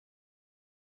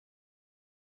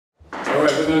All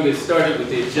right, we're going to get started with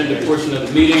the agenda portion of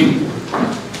the meeting.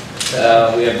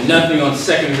 We have nothing on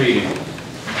second reading.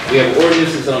 We have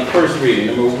ordinances on first reading.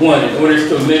 Number 1, an ordinance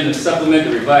to amend and supplement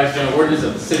the revised general ordinance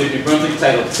of the City of New Brunswick,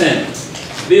 Title 10.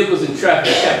 Vehicles and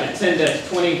Traffic, Chapter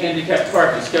 10-20, Handicap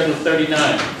Parking, Schedule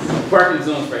 39. Parking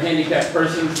zones for handicapped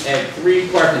persons, add 3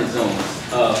 parking zones.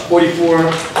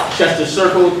 44 Chester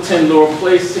Circle, 10 Laurel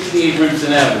Place, 68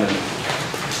 Remsen Avenue.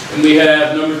 And we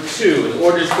have number 2, an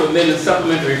ordinance to amend and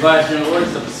supplement the revised general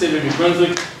ordinance of the City of New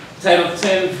Brunswick, Title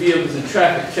 10, Vehicles and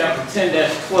Traffic, Chapter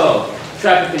 10-12,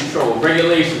 Traffic Control,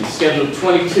 Regulations, Schedule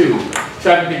 22,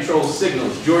 Traffic Control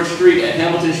Signals, George Street at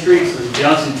Hamilton Street, so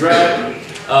Johnson Drive,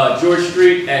 George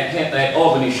Street at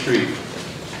Albany Street.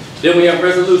 Then we have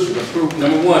resolution,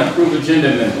 number 1, approve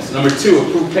agenda amendments. Number 2,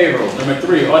 approve payroll. Number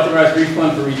 3, authorize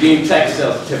refund for redeemed tax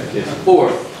sale certificates.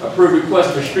 4, approve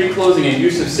request for street closing and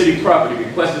use of city property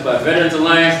requested by Veterans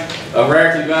Alliance of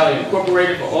Raritan Valley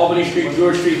Incorporated for Albany Street,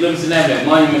 George Street, Livingston Avenue at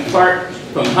Monument Park,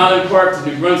 from Highland Park to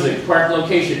New Brunswick, park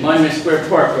location, Monument Square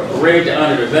Park, for a parade to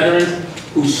honor the veterans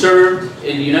who served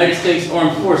in the United States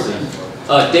Armed Forces.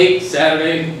 Date,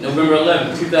 Saturday, November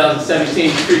 11,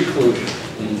 2017, street closure.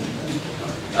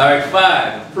 All right,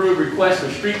 5, approve request for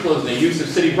street closing and use of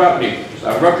city property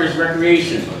by Rutgers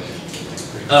Recreation,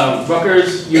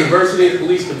 Rutgers University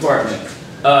Police Department,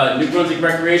 New Brunswick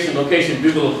Recreation, location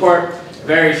Bugler Park,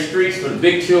 various streets for the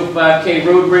Big Chill 5K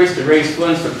road race to raise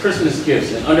funds for Christmas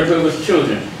gifts and underprivileged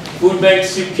children. Food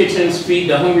banks, soup kitchens, feed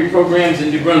the hungry programs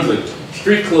in New Brunswick.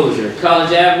 Street closure,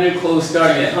 College Avenue closed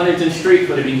starting at Huntington Street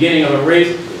for the beginning of a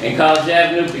race, and College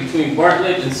Avenue between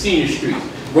Bartlett and Senior Street.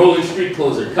 Rolling street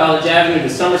closure, College Avenue to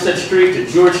Somerset Street to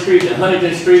George Street to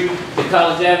Huntington Street to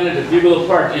College Avenue to Bugler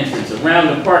Park entrance, around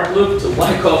the Park Loop to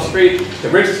Wyckoff Street to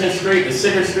Richardson Street to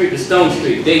Sicker Street to Stone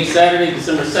Street. Date Saturday,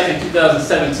 December 2nd,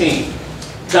 2017.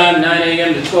 Time 9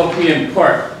 a.m. to 12 p.m.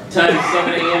 Park. Time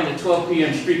 7 a.m. to 12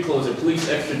 p.m. Street closure. Police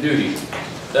extra duty.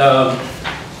 That's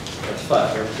 5,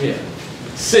 right? Yeah.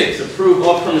 6, approve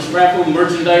off-premise raffle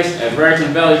merchandise at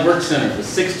Raritan Valley Work Center for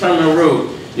 6 Terminal Road,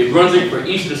 New Brunswick for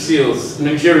Easter Seals,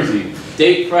 New Jersey.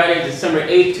 Date Friday, December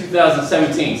 8,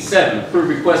 2017. 7, approve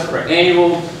request for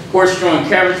annual horse-drawn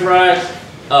carriage rides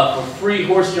for free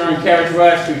horse-drawn carriage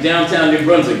rides through downtown New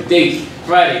Brunswick. Date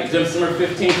Friday, December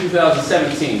 15,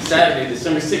 2017. Saturday,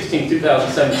 December 16,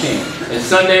 2017. And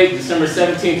Sunday, December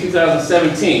 17,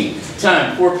 2017.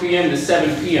 Time, 4 p.m. to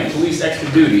 7 p.m. Police extra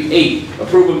duty. 8,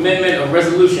 approve amendment of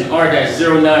resolution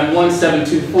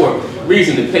R-091724.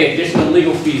 Reason to pay additional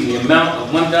legal fees in the amount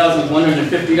of $1,150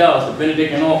 to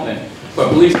Benedict and Altman for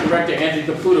Police Director Anthony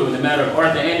Caputo in the matter of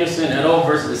Arthur Anderson et al.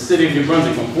 Versus the City of New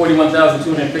Brunswick from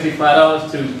 $41,255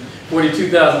 to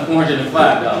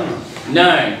 $42,405.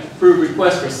 9, approve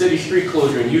request for city street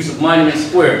closure and use of Monument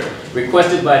Square,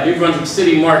 requested by New Brunswick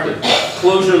City Market.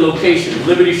 Closure location,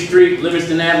 Liberty Street,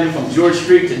 Livingston Avenue from George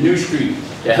Street to New Street,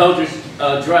 to Heldridge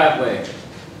Driveway,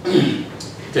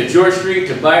 to George Street,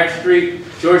 to Byard Street,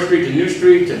 George Street to New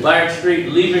Street, to Byard Street,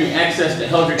 leaving access to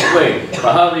Heldridge Way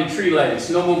for holiday tree lighting,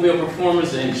 snowmobile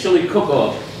performance, and chili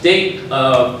cook-off. Date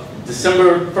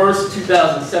December 1st,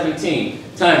 2017.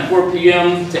 Time 4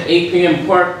 p.m. to 8 p.m.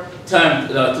 Park. Time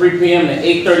 3 p.m. to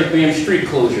 8:30 p.m. street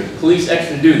closure. Police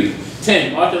extra duty.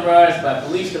 10, authorized by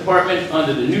Police Department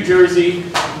under the New Jersey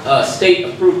State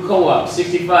Approved Co-op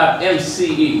 65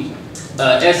 MCE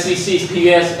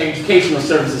SCCPS Educational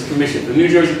Services Commission for New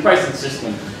Jersey Pricing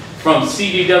System from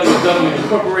CDW Government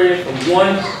Incorporated for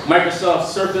 1 Microsoft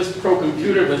Surface Pro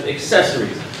computer with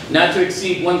accessories, not to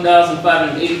exceed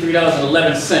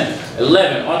 $1,583.11.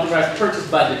 11, authorized purchase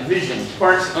by division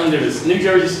parts under the New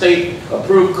Jersey State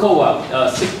Approved Co-op,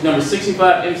 number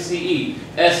 65 MCE,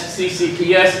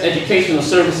 SCCPS, Educational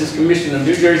Services Commission of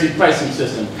New Jersey Pricing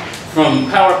System, from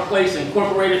Power Place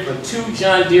Incorporated for 2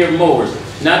 John Deere mowers,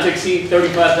 not to exceed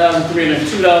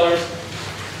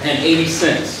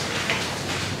 $35,302.80.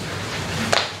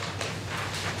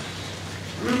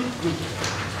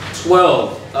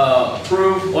 12,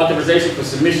 approve authorization for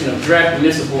submission of draft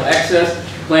municipal access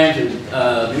plan to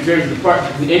New Jersey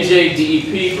Department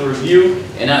NJDEP for review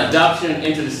and adoption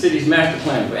into the city's master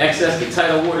plan for access to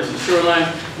tidal waters and shoreline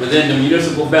within the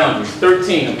municipal boundaries.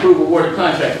 13, approve award of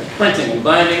contract for printing and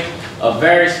binding of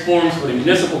various forms for the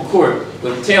municipal court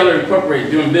with Taylor Incorporated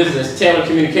doing business as Taylor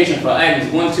Communication for items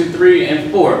 1, 2, 3,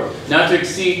 and 4, not to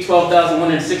exceed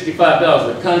 $12,165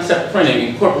 with Concept Printing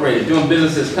Incorporated doing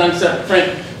business as Concept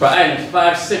Print for items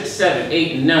 5, 6, 7,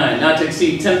 8, and 9, not to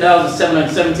exceed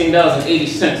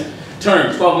 $10,717.80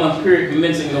 Term, 12-month period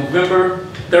commencing November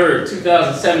 3rd,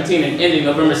 2017 and ending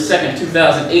November 2nd,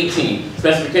 2018.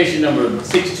 Specification number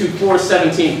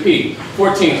 62417P.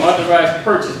 14, authorized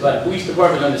purchase by the Police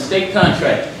Department under state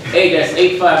contract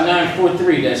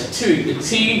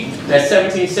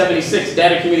A-85943-2T-1776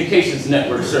 Data Communications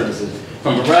Network Services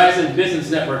from Verizon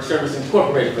Business Network Service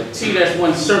Incorporated for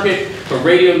T-1 circuit for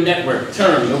radio network.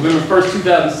 Term, November 1st,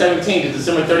 2017 to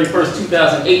December 31st,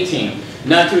 2018.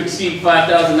 Not to exceed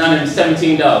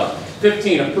 $5,917.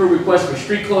 15, approved request for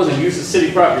street closing use of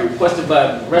city property requested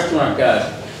by Restaurant Guys.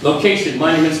 Location,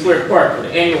 Monument Square Park for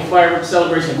the annual fireworks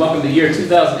celebration welcome the year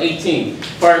 2018.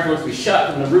 Fireworks will be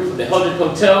shot from the roof of the Heldrick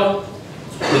Hotel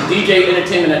with DJ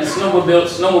entertainment at the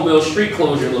Snowmobile street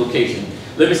closure location.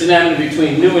 Livingston Avenue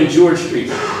between New and George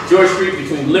Street. George Street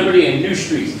between Liberty and New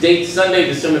Streets. Date Sunday,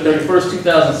 December 31st,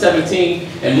 2017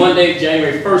 and Monday,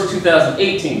 January 1st,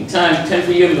 2018. Time 10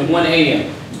 p.m. to 1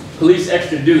 a.m. Police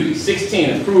extra duty.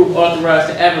 16, approved, authorized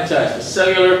to advertise for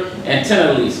cellular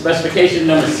antenna lease. Specification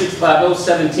number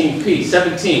 65017P.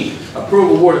 17,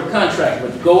 approved award of contract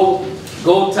with Gold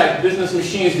Type Business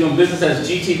Machines doing business as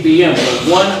GTBM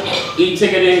for 1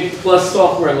 e-ticketing plus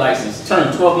software license.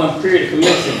 Term, 12-month period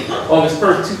commencing August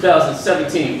 1st,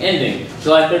 2017, ending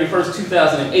July 31st,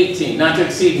 2018. Not to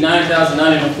exceed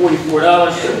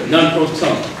 $9,944, non pro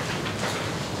tum.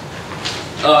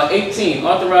 18,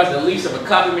 authorize the lease of a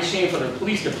copy machine for the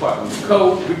police department.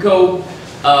 Rico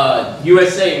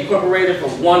USA Incorporated for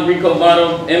 1 Rico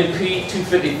model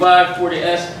MP255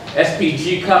 40S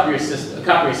SPG copier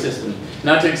system.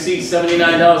 Not to exceed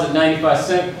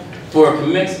 $79.95 for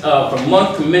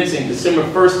month commencing December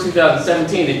 1st,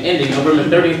 2017 and ending November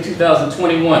 30th,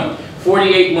 2021.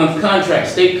 48-month contract,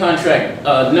 state contract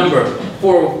number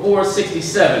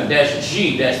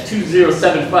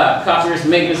 40467-G-2075, copiers,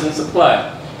 maintenance, and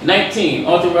supply. 19,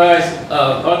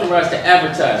 authorized to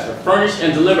advertise for furnish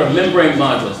and deliver membrane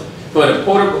modules for the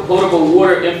potable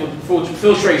water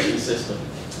filtration system.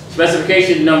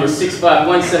 Specification number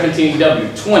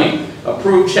 65117W. 20,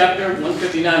 approved chapter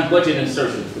 159 budget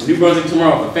insertion for New Brunswick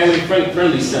Tomorrow for Family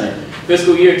Friendly Center,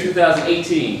 fiscal year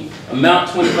 2018. Amount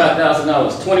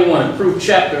 $25,000. 21, approved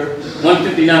chapter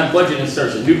 159 budget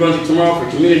insertion, New Brunswick Tomorrow for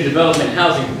community development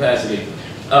housing capacity.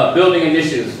 Building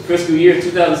initiatives, fiscal year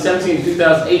 2017 to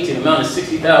 2018, amount is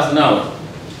 $60,000.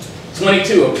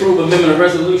 22, approve amendment of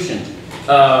resolution.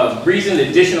 Reason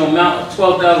additional amount of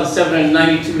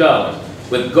 $12,792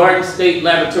 with Garden State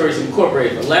Laboratories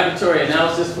Incorporated for laboratory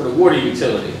analysis for the water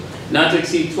utility, not to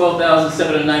exceed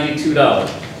 $12,792.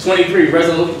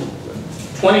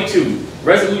 22,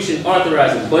 resolution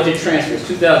authorizing budget transfers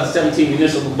 2017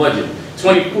 municipal budget.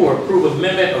 24, approve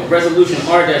amendment of resolution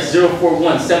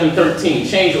R-041713,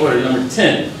 change order number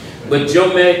 10 with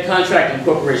Joe Med Contracting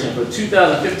Corporation for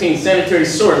 2015 sanitary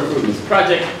sewer improvements,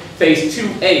 project phase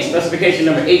 2A, specification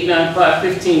number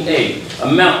 89515A,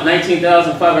 amount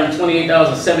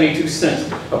 $19,528.72.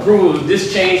 Approval of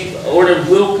this change order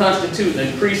will constitute an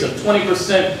increase of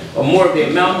 20% or more of the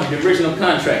amount of the original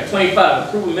contract. 25,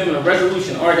 approve amendment of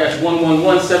resolution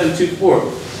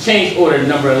R-111724, change order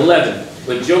number 11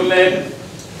 with Joe Med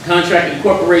Contracting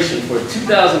Corporation for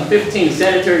 2015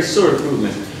 sanitary sewer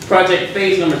improvements. Project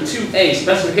phase number 2A,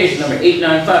 specification number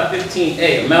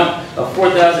 89515A, amount of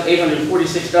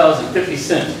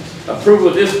 $4,846.50. Approval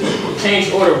of this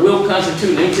change order will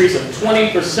constitute an increase of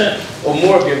 20% or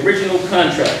more of the original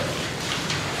contract.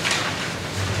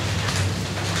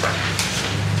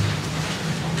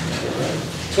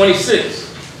 .26,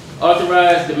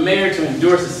 authorize the mayor to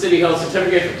endorse the city health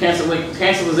certificate for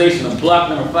cancellation of block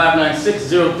number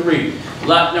 59603,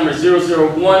 lot number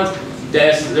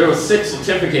 001-06,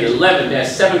 certificate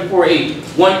 11-748,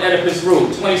 1 Oedipus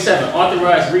Road. 27,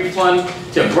 authorized refund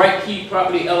to Bright Key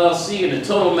Property LLC in the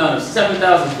total amount of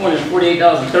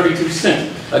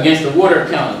 $7,448.32 against the water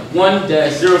account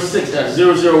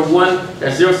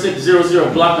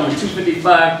 1-06-001-0600, block number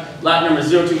 255, lot number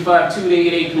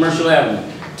 025288 Commercial Avenue.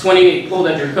 28, pulled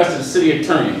at the request of the city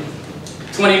attorney.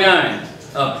 29,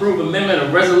 approve amendment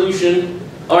of resolution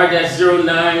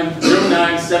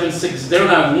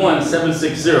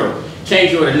R-091-760,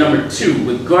 change order number 2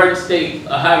 with Garden State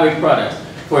Highway Products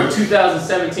for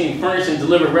 2017 furnish and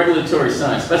deliver regulatory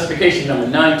sign, specification number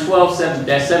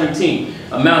 912-17,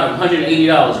 amount of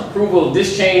 $180. Approval of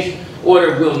this change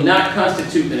order will not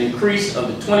constitute an increase of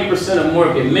the 20% or more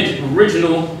of the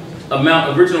original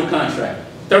contract.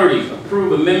 30,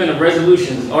 approve amendment of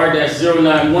resolutions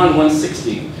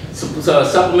R-091-160,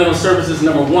 supplemental services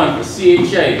number 1 for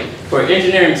CHA for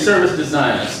engineering service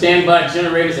design of standby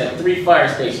generators at 3 fire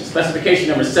stations, specification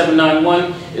number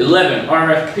 79111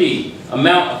 RFP,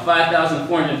 amount of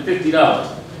 $5,450.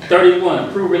 31,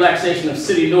 approve relaxation of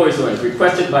city noise ordinance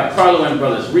requested by Carlo and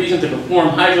Brothers. Reason to perform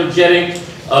hydrojetting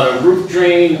of the roof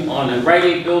drain on the Rite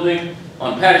Aid building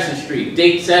on Patterson Street.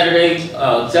 Date Saturday,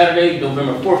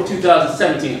 November 4th,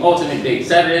 2017. Alternate date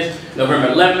Saturdays, November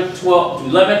 11th, 12th,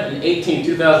 11th, and 18th,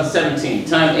 2017.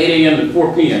 Time 8 a.m. to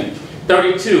 4 p.m.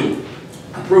 32,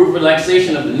 approve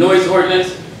relaxation of the noise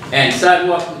ordinance and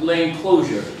sidewalk lane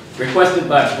closure requested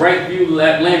by Brightview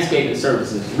Landscaping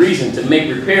Services. Reason to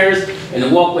make repairs in the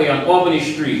walkway on Albany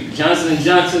Street, Johnson &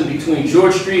 Johnson between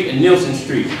George Street and Nielsen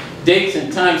Street. Dates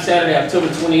and time Saturday, October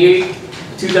 28th,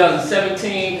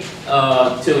 2017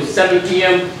 till 7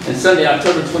 p.m. and Sunday,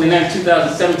 October 29th,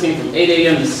 2017 from 8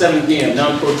 a.m. to 7 p.m.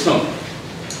 non-pro-tunc.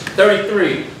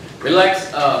 33,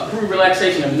 approve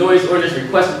relaxation of noise ordinance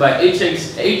requested by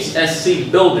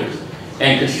HSC Builders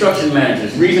and Construction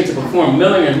Managers. Reason to perform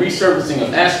milling and resurfacing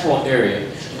of asphalt area.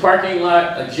 Parking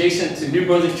lot adjacent to New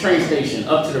Brunswick train station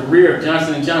up to the rear of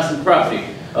Johnson & Johnson property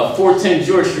of 410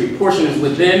 George Street. Portion is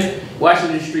within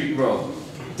Washington Street Road.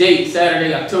 Date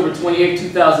Saturday, October 28,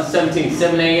 2017,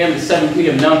 7 a.m. to 7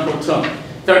 p.m. non-pro-tunc.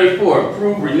 34,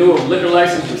 approve renewal of liquor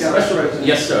license for special.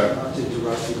 Yes, sir. Not to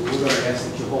interrupt you, but we're going to ask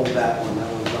that you hold that one. That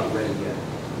one's not ready yet.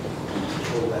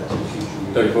 Hold that to the future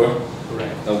meeting. 34?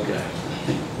 Correct. Okay.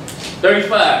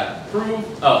 35,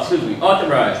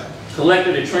 authorize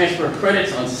collector to transfer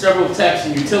credits on several tax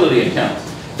and utility accounts.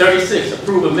 36,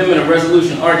 approve amendment of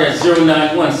resolution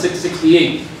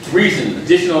R-091668. Reason,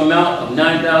 additional amount of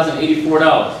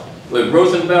 $9,084 with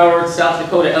Rosenbauer, South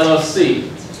Dakota LLC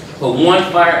for one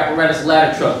fire apparatus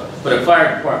ladder truck for the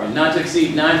fire department, not to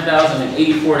exceed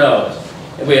 $9,084.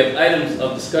 And we have items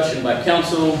of discussion by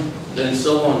council, then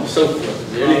so on and so forth.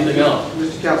 Is there anything else?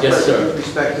 Mr. Council Yes, sir. President, with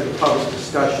respect to the public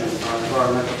discussion on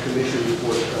environmental commission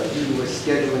report, due to a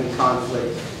scheduling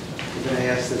conflict, we're going to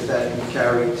ask that be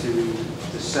carried to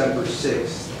December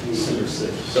 6th. December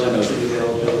 6th. So to the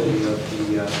availability of the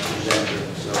presenter.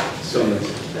 So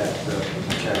that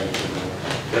carried to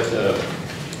That's a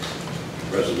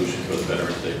resolution for the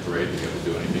Veterans Day Parade. Do you have to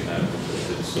do anything that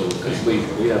it's so? Because we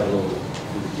have a little.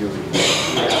 I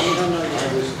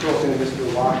was talking to Mr.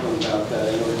 Lockland about that.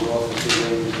 I know the office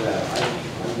arranged that. I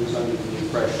was under the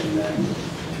impression that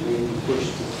when we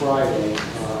pushed to Friday,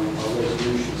 our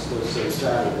resolution still says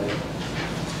Saturday.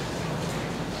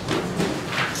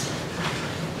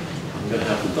 I'm going to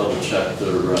have to double check the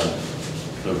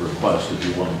request. If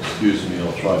you want to excuse me,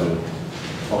 I'll try to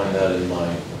find that in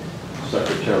my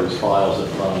secretary's files.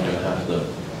 If not, I'm going to have to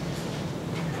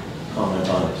comment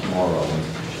on it tomorrow when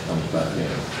she comes back in.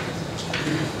 Do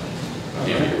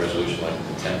you make a resolution like the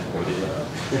 10th or the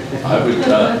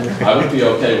 11th? I would be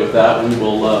okay with that. We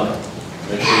will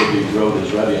make sure the road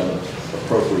is ready on the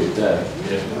appropriate day.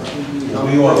 We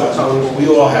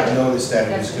all have noticed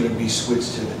that it was going to be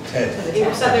switched to the 10th. It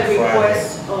was at the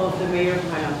request of the mayor of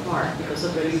Highland Park because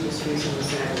of the religious reason was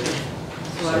Saturday.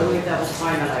 So I don't know if that was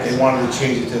finalized. They wanted to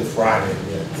change it to Friday. I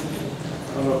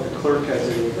don't know if the clerk has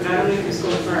any. But I don't know if it's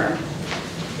confirmed.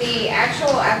 The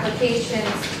actual application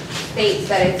states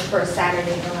that it's for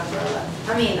Saturday, November 11th.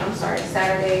 I mean, I'm sorry,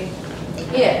 Saturday.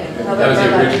 Yeah, That was November the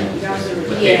 11th. original.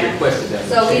 But they Yeah. requested that.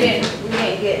 So we didn't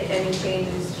get any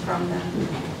changes from them.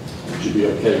 Would you be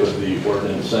okay with the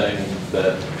ordinance saying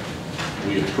that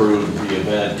we approve the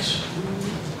event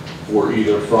for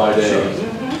either Friday,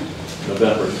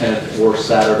 November 10th, or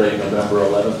Saturday, November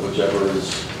 11th, whichever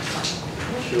is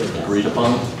agreed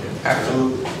upon?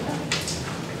 Absolutely.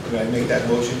 Can I make that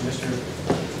motion, Mr.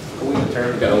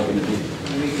 Attorney? Got to open the meeting.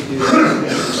 We could do that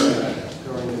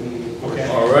during the meeting. Okay.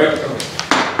 All right.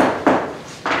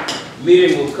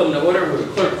 Meeting will come to order. Will the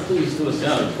clerk please do us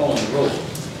down and call on the roll?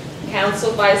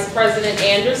 Council Vice President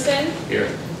Anderson. Here.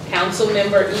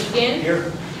 Councilmember Egan.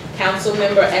 Here.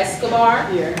 Councilmember Escobar.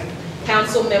 Here.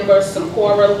 Councilmember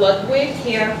Socorro Ludwig.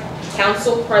 Here.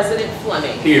 Council President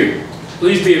Fleming. Here.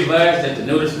 Please be advised that the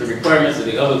notice of the requirements of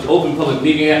the Open Public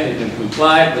Meeting Act has been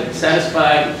complied with and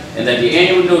satisfied, and that the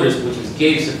annual notice, which was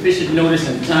gave sufficient notice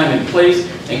and time and place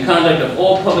and conduct of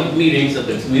all public meetings of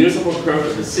the municipal clerk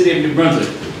of the city of New Brunswick,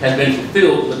 has been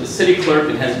fulfilled with the city clerk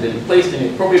and has been placed in the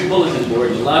appropriate bulletin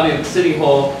board in the lobby of the City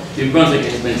Hall, New Brunswick,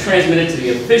 and has been transmitted to the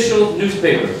official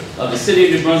newspaper of the city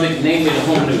of New Brunswick, namely the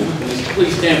Home News.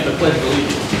 Please stand for the Pledge of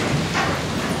Allegiance.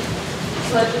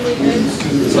 Pledge allegiance to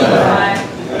the flag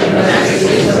of the United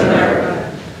States of America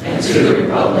and to the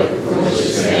republic for which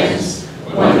it stands,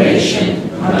 one nation,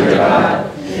 under God,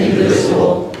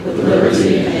 indivisible, with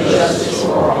liberty and justice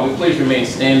for all. Will you please remain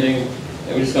standing?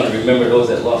 And we're just going to remember those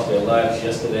that lost their lives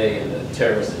yesterday in the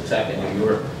terrorist attack in New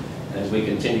York. And as we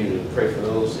continue to pray for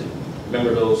those, and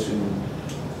remember those who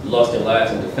lost their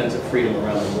lives in defense of freedom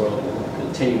around the world and will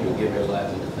continue to give their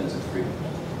lives in defense of freedom.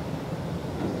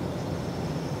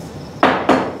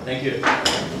 Thank you.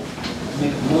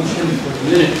 Make a motion for the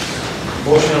minutes.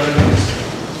 Motion on the minutes.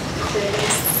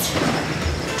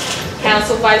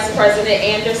 Council Vice President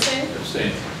Anderson.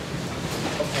 Abstain.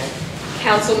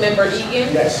 Councilmember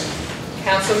Egan. Yes.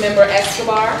 Councilmember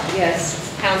Escobar.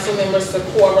 Yes. Councilmember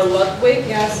Socorro Ludwig.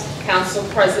 Yes. Council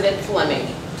President Fleming.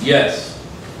 Yes.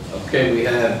 Okay, we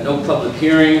have no public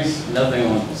hearings, nothing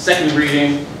on second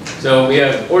reading. So we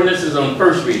have ordinances on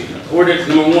first reading. Ordinance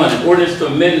number 1, an ordinance to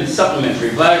amend and supplement the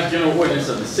revised general ordinance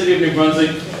of the City of New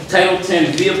Brunswick, Title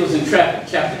 10, Vehicles and Traffic,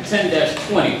 Chapter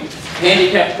 10-20,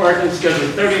 Handicap Parking, Schedule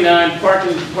 39,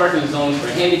 parking zones for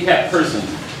handicapped persons.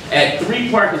 Add 3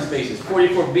 parking spaces,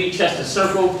 44B Chester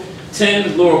Circle,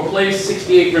 10 Laurel Place,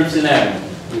 68 Remsen Avenue.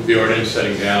 Move the ordinance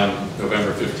setting down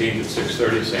November 15th at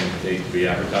 6:30, same date to be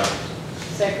advertised.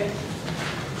 Second.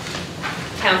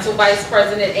 Council Vice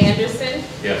President Anderson.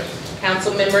 Yes.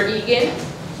 Councilmember Egan.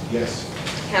 Yes.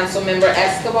 Councilmember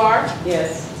Escobar.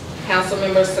 Yes.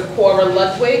 Councilmember Socorro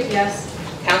Ludwig. Yes.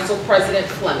 Council President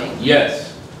Fleming.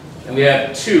 Yes. And we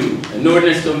have 2, an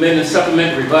ordinance to amend and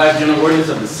supplement the revised general ordinance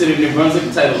of the City of New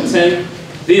Brunswick, Title 10,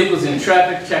 Vehicles and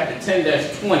Traffic, Chapter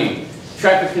 10-20,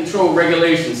 Traffic Control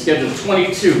Regulations, Schedule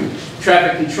 22,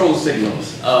 Traffic Control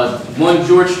Signals. 1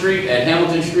 George Street at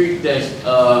Hamilton Street,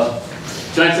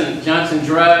 Johnson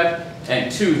Drive,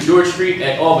 and 2 George Street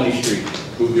at Albany Street.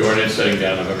 Move the ordinance setting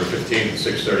down November 15th at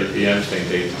 6:30 p.m., same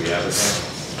date to be advertised.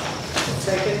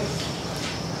 Second.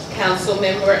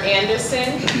 Councilmember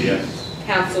Anderson. Yes.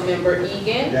 Councilmember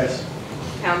Egan. Yes.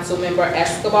 Councilmember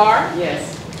Escobar.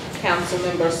 Yes.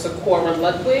 Councilmember Socorro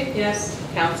Ludwig. Yes.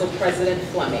 Council President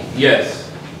Fleming.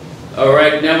 Yes. All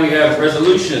right, now we have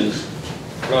resolutions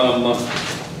from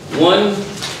 1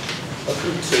 up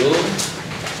until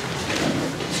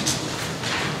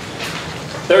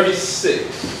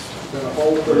 36. Going to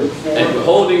hold 34. And we're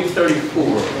holding 34.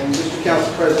 And Mr.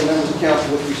 Council President, members of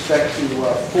council, with respect to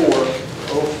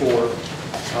 404,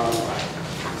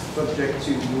 subject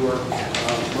to your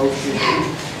motion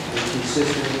and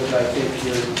consistent with, I think,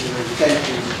 your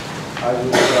intentions, I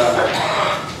would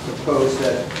propose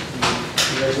that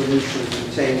the resolution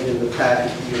contained in the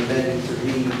packet be amended to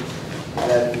read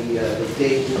that the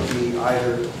date would be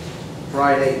either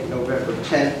Friday, November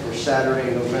 10th, or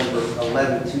Saturday, November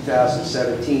 11th,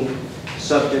 2017,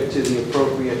 subject to the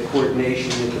appropriate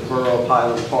coordination with the Borough of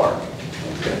Highland Park.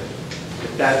 Okay.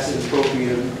 If that's an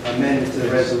appropriate amendment to the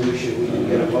resolution, we can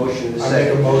get a motion to I make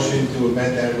a second. motion to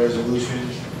amend that resolution,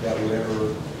 that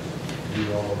whatever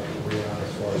you all agree on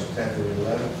as far as 10th or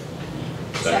 11th.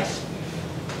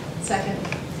 Second.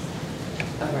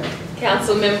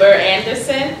 Councilmember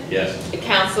Anderson. Yes.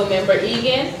 Councilmember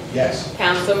Egan. Yes.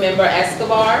 Councilmember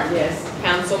Escobar. Yes.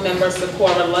 Councilmember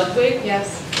Socorro Ludwig.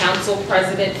 Yes. Council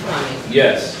President Fleming.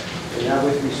 Yes. And now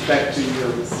with respect to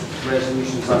your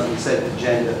resolutions on consent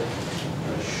agenda,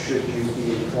 should you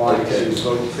be inclined to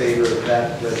vote in favor of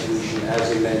that resolution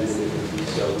as amended, it would be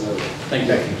so noted. Thank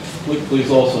you. Please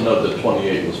also note that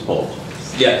 28 was pulled.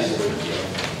 Yes.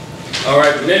 All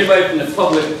right, would anybody from the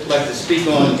public like to speak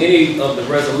on any of the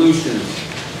resolutions?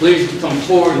 Please come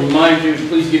forward and remind you,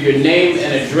 please give your name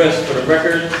and address for the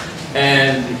record,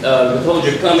 and withhold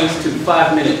your comments to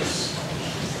 5 minutes.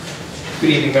 Good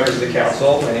evening, members of the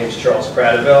council. My name is Charles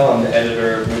Cradaville. I'm the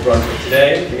editor of New Brunswick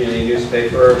Today, a community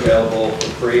newspaper available for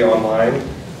free online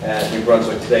at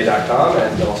newbrunswicktoday.com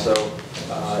and also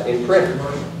in print.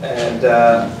 And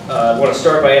I want to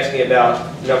start by asking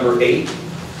about number 8.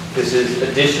 This is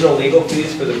additional legal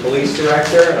fees for the police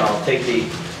director, and I'll take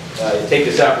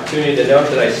this opportunity to note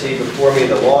that I see before me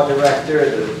the law director,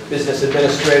 the business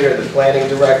administrator, the planning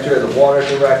director, the water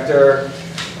director,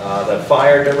 the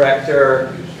fire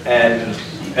director, and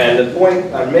the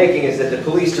point I'm making is that the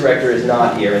police director is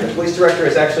not here, and the police director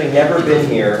has actually never been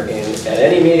here at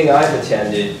any meeting I've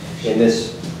attended in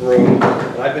this room,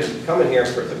 and I've been coming here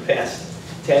for the past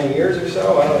 10 years or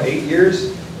so, I don't know, 8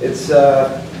 years. It's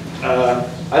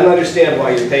I don't understand why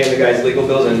you're paying the guy's legal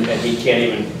bills and he can't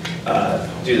even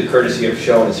do the courtesy of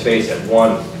showing his face at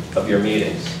one of your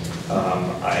meetings.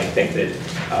 I think that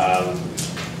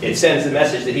it sends the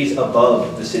message that he's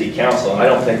above the city council, and I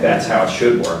don't think that's how it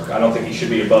should work. I don't think he should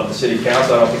be above the city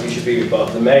council. I don't think he should be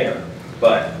above the mayor.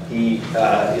 But he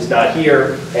is not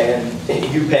here, and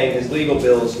you paying his legal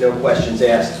bills, no questions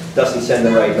asked, doesn't send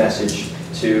the right message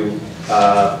to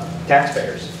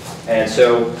taxpayers. And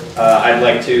so I'd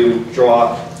like to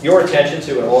draw your attention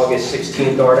to an August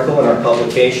 16th article in our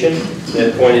publication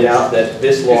that pointed out that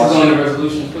this lawsuit... This is on the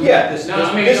resolution, please? Yeah, this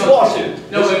lawsuit.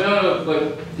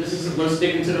 But this is, we're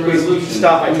sticking to the resolution.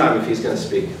 Stop my time if he's going to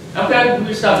speak. Okay,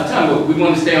 we stop the time, but we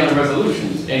want to stay on the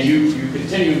resolutions, and you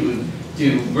continue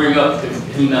to bring up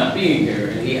him not being here,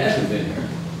 and he hasn't been here.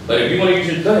 But if you want to use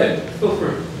your, go ahead, feel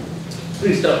free.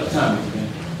 Please stop the time, man.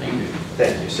 Thank you.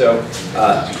 Thank you. So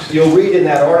you'll read in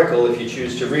that article, if you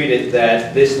choose to read it,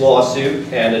 that this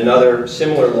lawsuit and another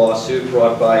similar lawsuit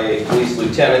brought by a police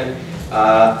lieutenant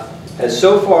has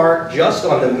so far, just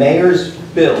on the mayor's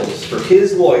bills for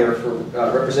his lawyer for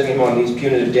representing him on these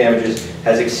punitive damages,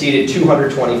 has exceeded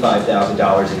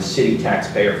 $225,000 in city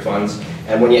taxpayer funds.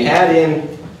 And when you add in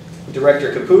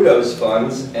Director Caputo's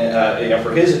funds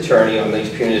for his attorney on these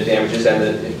punitive damages and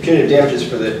the punitive damages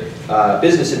for the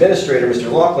business administrator, Mr.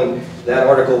 Laughlin, that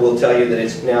article will tell you that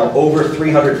it's now over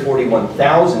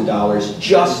 $341,000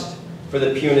 just for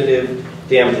the punitive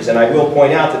damages. And I will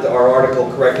point out that our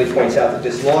article correctly points out that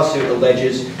this lawsuit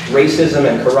alleges racism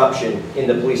and corruption in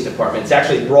the police department. It's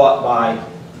actually brought by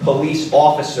police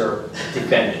officer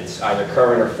defendants, either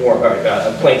current or former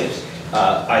plaintiffs,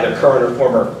 either current or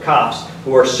former cops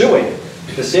who are suing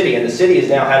the city, and the city is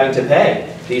now having to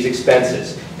pay these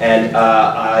expenses. And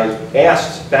I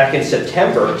asked back in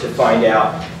September to find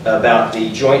out about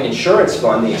the joint insurance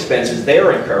fund, the expenses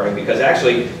they're incurring, because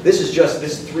actually this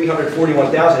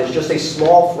 $341,000 is just a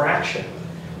small fraction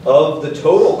of the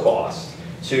total cost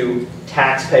to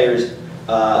taxpayers,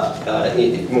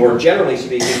 more generally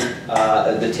speaking,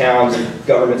 the towns and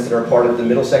governments that are part of the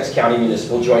Middlesex County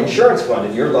Municipal Joint Insurance Fund.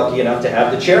 And you're lucky enough to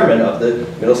have the chairman of the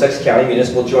Middlesex County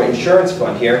Municipal Joint Insurance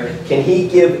Fund here. Can he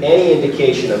give any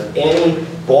indication of any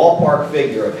ballpark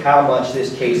figure of how much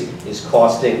this case is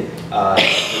costing the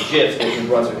JIPs that New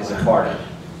Brunswick is a part of?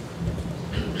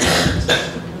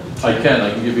 I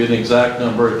can give you an exact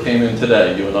number. It came in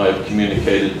today. You and I have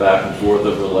communicated back and forth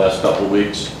over the last couple of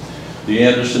weeks. The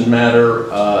Anderson matter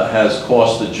has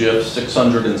cost the JIF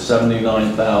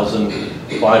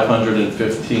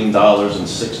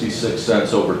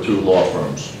 $679,515.66 over 2 law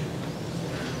firms.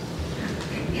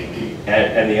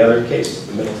 And the other case,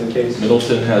 the Middleton case?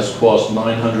 Middleton has cost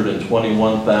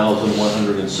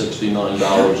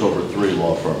 $921,169 over 3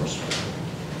 law firms.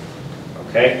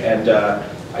 Okay, and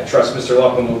I trust Mr.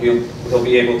 Laughlin will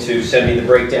be able to send me the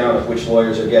breakdown of which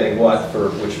lawyers are getting what for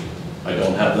which. I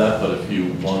don't have that, but if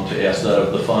you want to ask that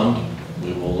of the fund,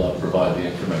 we will provide the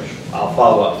information. I'll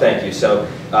follow up, thank you. So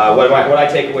what I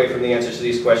take away from the answers to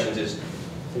these questions is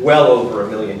well over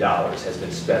 $1 million has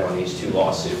been spent on these 2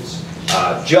 lawsuits.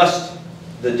 Just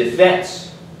the defense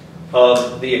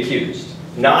of the accused,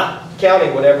 not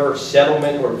counting whatever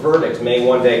settlement or verdict may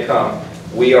one day come.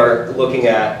 We are looking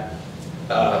at,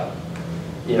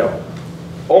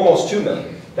 almost $2 million.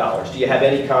 Do you have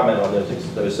any comment on those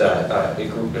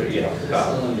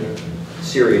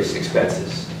serious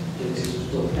expenses?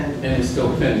 And it's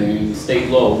still pending. In state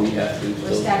law, we have to. So,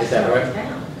 is that right?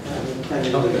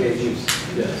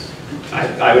 Yes.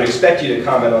 I would expect you to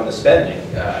comment on the spending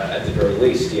at the very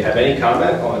least. Do you have any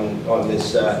comment on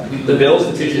this? The bills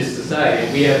in litigious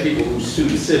society. We have people who sue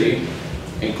the city,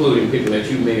 including people that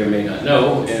you may or may not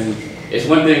know, and it's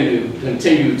one thing to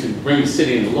continue to bring the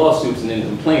city into lawsuits and then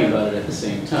complain about it at the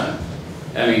same time.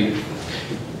 I mean,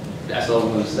 that's all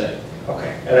I'm going to say.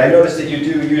 Okay. And I noticed that you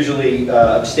do usually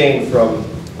abstain from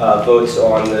votes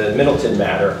on the Middleton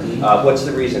matter. What's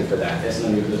the reason for that? That's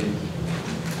none of your business.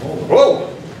 Whoa!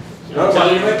 I'm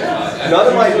telling you right now. None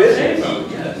of my business.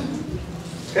 Yes.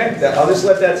 Okay, I'll just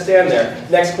let that stand there.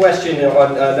 Next question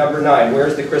on number 9.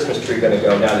 Where's the Christmas tree going to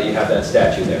go now that you have that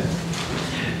statue there?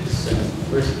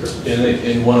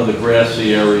 In one of the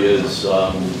grassy areas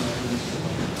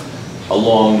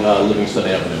along Livingston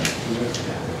Avenue.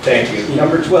 Thank you.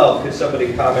 Number 12, could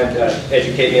somebody comment,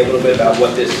 educate me a little bit about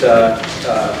what this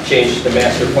change to the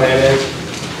master plan is?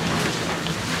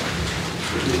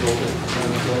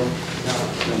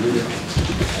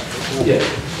 Yeah.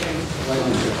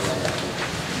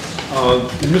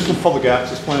 The Municipal Public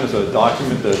Access Plan is a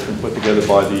document that's been put together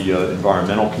by the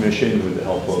Environmental Commission with the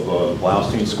help of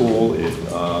Blaustein School. It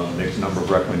makes a number of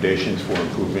recommendations for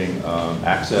improving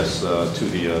access to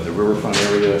the riverfront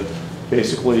area,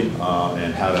 basically,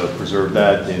 and how to preserve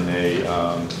that in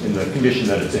the condition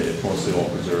that it's in. It's mostly all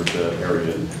preserved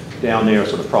area down there.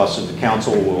 So the process, the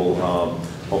council will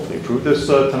hopefully approve this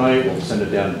tonight. We'll send it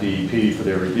down to DEP for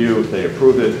their review. If they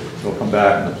approve it, it'll come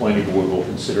back and the planning board will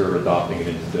consider adopting it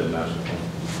into the master plan.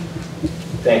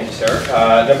 Thank you, sir.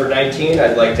 Number 19,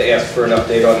 I'd like to ask for an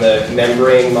update on the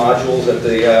membrane modules at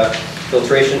the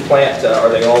filtration plant. Are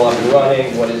they all up and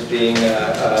running? What is being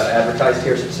advertised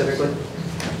here specifically?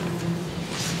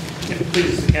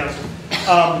 Please, the council.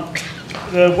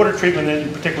 The water treatment,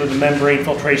 in particular the membrane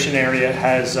filtration area,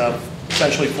 has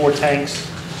essentially 4 tanks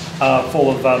full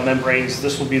of membranes.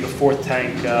 This will be the 4th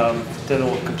tank that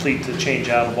will complete the change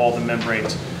out of all the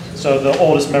membranes. So the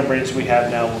oldest membranes we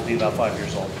have now will be about 5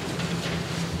 years old.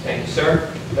 Thank you, sir.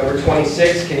 Number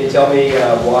 26, can you tell me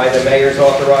why the mayor is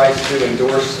authorized to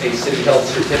endorse a city health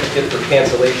certificate for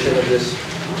cancellation of this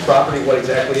property? What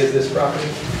exactly is this property?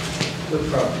 What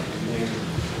property?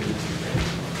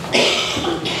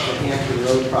 The Hampton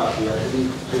Road property, I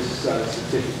believe this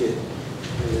certificate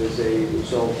is a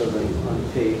result of an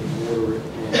unpaid water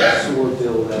and sewer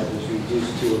bill that was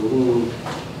reduced to a lien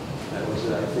that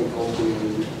was, I think,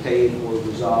 ultimately paid or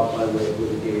resolved by way of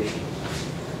litigation.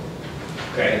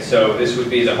 Okay, and so this would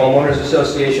be the homeowners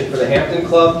association for the Hampton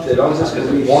Club that owns this, because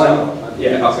I believe one, so. I believe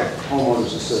yeah, it's okay.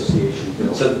 Homeowners Association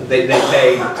bill. So they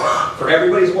pay for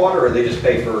everybody's water, or they just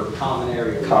pay for Common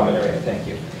area. common area? Thank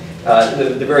you.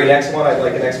 The very next one, I'd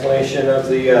like an explanation of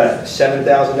the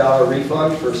 $7,000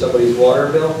 refund for somebody's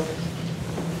water bill.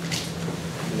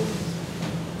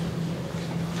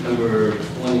 Number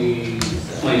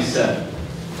 27.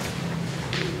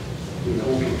 The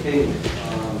overpayment,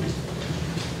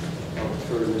 I'll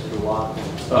refer to Mr. Lockwood.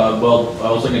 Well,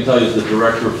 I was going to tell you, the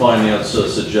Director of Finance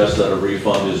suggests that a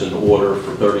refund is in order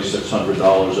for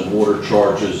 $3,600 in water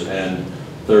charges and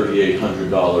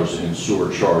 $3,800 in sewer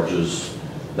charges,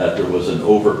 that there was an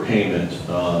overpayment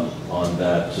on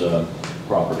that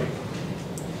property.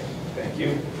 Thank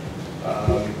you.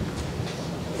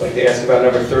 I'd like to ask about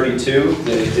number 32.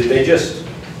 Did they just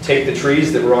take the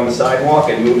trees that were on the sidewalk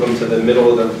and move them to the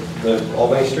middle of the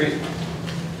Albany Street?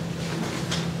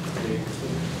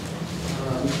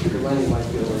 Mr. Lenny might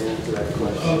be able to answer that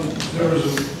question. There was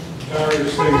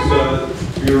various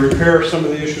things, you repair some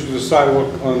of the issues with the sidewalk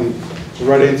on the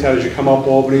right-hand side as you come up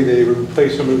Albany. They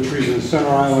replaced some of the trees in the center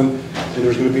island, and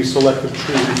there's going to be selective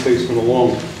tree replacement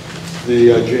along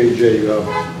the J&J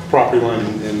property line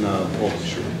in Albany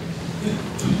Street.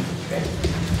 Okay.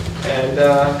 And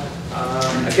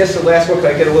I guess the last one,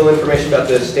 could I get a little information about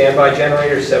the standby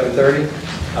generator, 730?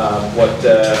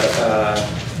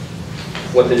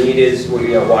 What the need is,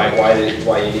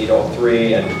 why you need all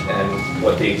three, and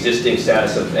what the existing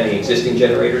status of any existing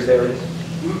generators there is?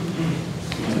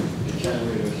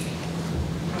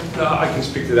 I can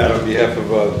speak to that on behalf of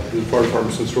the fire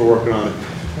department since we're working on it.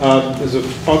 As a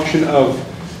function of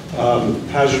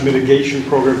hazard mitigation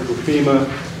program for FEMA,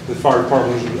 the fire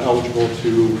department was eligible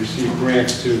to receive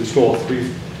grants to install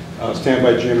 3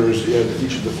 standby generators at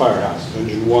each of the firehouses,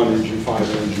 engine 1, engine 5,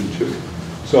 and engine 2.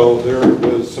 So there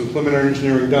was some preliminary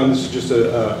engineering done. This is just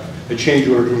a change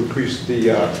order to increase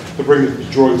to bring the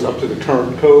drawings up to the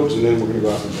current codes, and then we're going to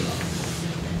go out and bid.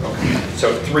 Okay.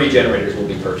 So 3 generators will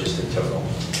be purchased in total,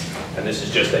 and this is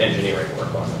just the engineering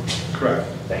work on them? Correct.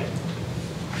 Thank you.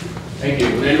 Thank you.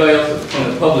 Would anybody else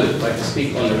from the public like to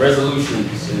speak on the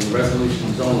resolutions and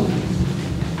resolutions only?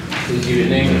 Please give your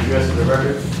name and address for the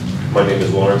record. My name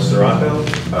is Lawrence Serrato.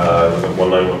 I live at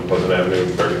 191 Pleasant Avenue,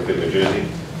 Bergenfield, New Jersey.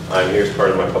 I'm here as part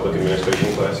of my public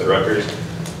administration class at Rutgers.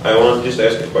 I wanted to just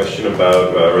ask a question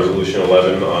about Resolution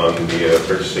 11 on the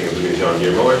purchasing of the new John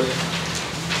Deere mowers.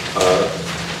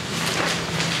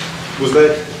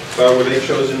 Were they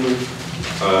chosen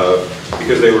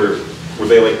because were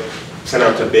they like sent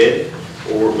out to bid,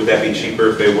 or would that be cheaper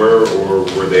if they were, or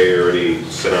were they already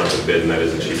sent out to bid and that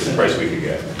is the cheapest price we could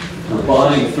get? We're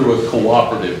buying through a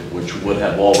cooperative, which would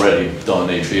have already done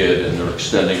a bid, and they're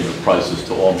extending the prices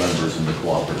to all members in the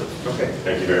cooperative. Okay,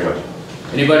 thank you very much.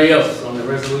 Anybody else on the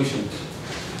resolutions?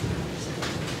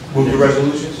 Move the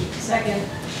resolutions? Second.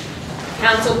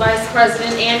 Council Vice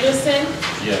President Anderson,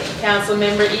 Yes.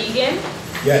 Councilmember Egan,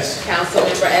 Yes.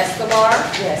 Councilmember Escobar,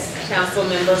 Yes.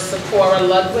 Councilmember Socorro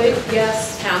Ludwig,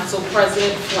 Yes. Council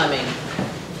President Fleming.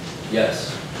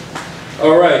 Yes.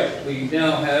 All right, we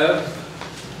now have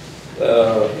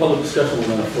public discussion. We're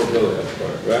going to forego that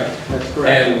part, right? That's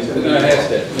correct. And we're going to ask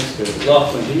that, Mr.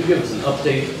 Laughlin, can you give us an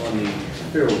update on the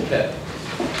feral pet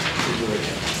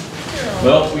situation?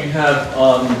 Well, we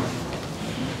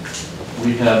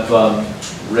have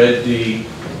read the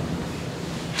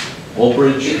Old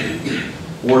Bridge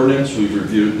ordinance, we've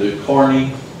reviewed the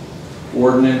Kearney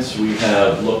ordinance, we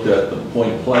have looked at the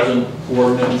Point Pleasant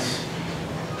ordinance,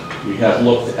 we have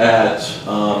looked at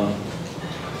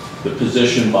the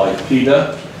position by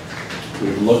PETA,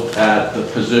 we've looked at the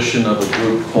position of a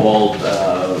group called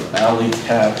Alley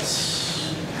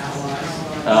Cats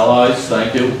Allies,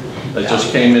 thank you, that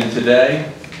just came in today.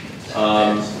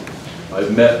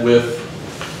 I've met with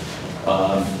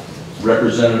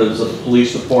representatives of the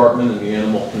police department and the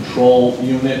animal control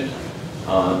unit.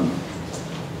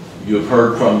 You have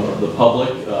heard from the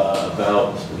public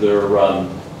about their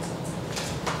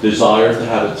desire to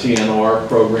have a TNR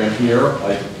program here.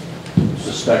 I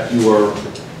suspect you are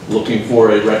looking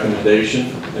for a recommendation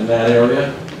in that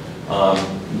area.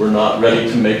 We're not ready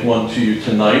to make one to you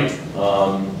tonight.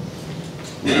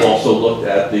 We've also looked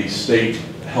at the state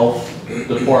Health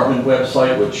Department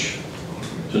website, which,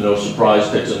 to no surprise,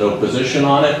 takes a no position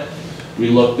on it. We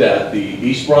looked at the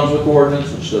East Brunswick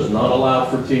ordinance, which does not allow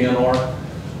for TNR,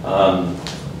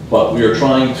 but we are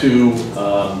trying to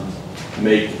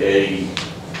make a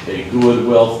good,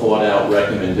 well thought out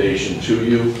recommendation to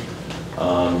you.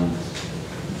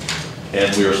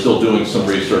 And we are still doing some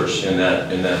research in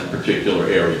that particular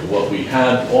area. What we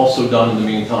have also done in the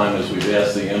meantime is we've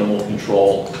asked the animal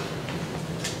control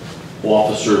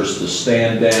officers to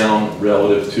stand down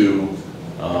relative to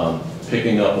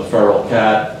picking up a feral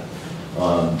cat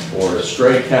or a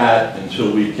stray cat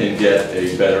until we can get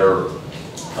a better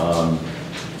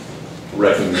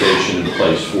recommendation in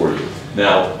place for you.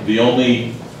 Now, the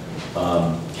only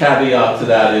caveat to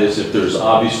that is if there's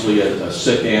obviously a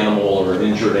sick animal or an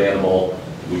injured animal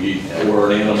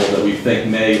or an animal that we think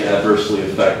may adversely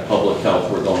affect public health,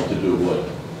 we're going to do what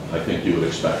I think you would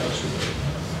expect us to do.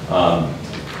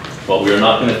 But we are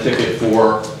not going to ticket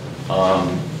for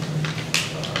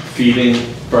feeding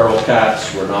feral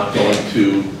cats. We're not going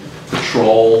to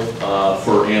patrol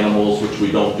for animals, which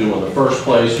we don't do in the first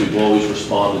place. We've always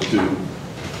responded to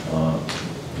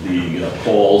the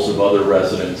calls of other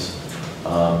residents.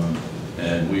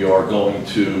 And we are going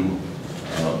to,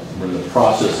 we're in the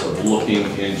process of looking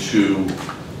into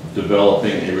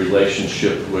developing a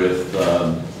relationship with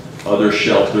other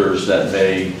shelters that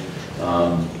may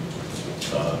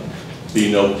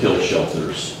be no-kill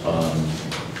shelters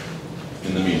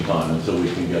in the meantime, until we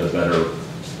can get a better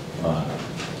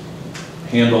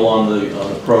handle on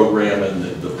the program and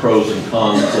the pros and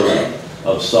cons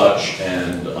of such,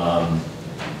 and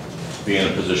be in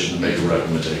a position to make a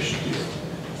recommendation to you.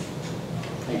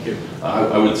 Thank you.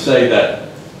 I would say that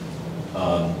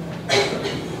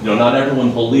not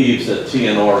everyone believes that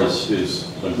TNR is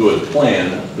a good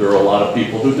plan. There are a lot of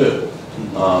people who do,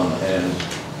 and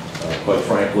quite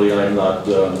frankly, I'm not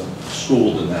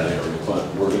schooled in that area. But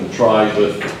we're going to try,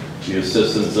 with the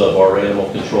assistance of our animal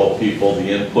control people, the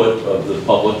input of the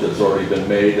public that's already been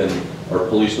made, and our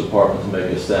police department, to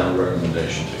make a sound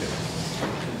recommendation to you.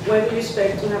 When do you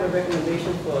expect to have a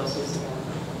recommendation for us?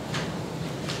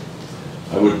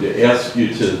 I would ask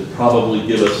you to probably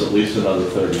give us at least another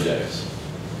 30 days.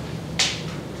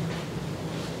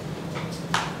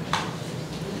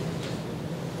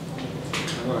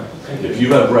 All right. If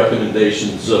you have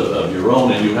recommendations of your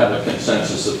own and you have a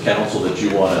consensus of council that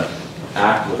you want to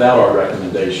act without our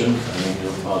recommendation, I mean,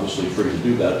 you're obviously free to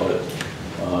do that, but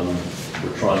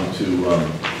we're trying to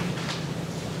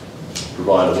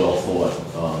provide a well-thought,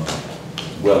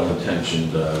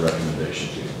 well-intentioned recommendation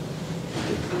to you.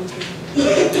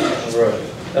 All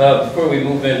right. Before we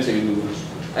move into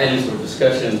items for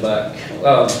discussion by,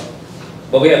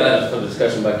 we have items for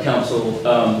discussion by council.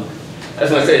 I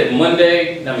just want to say that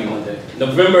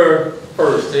November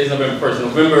 1st, today's November 1st,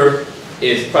 November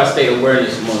is Prostate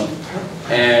Awareness Month.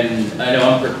 And I know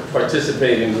I'm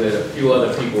participating with a few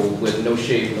other people with No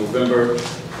Shave November.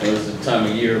 And it's the time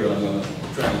of year, but I'm going to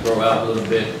try and grow out a little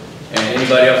bit. And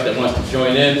anybody else that wants to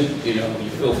join in, you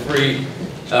feel free.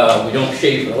 We don't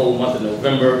shave the whole month of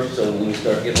November, so when we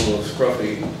start getting a little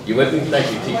scruffy, you with me? Thank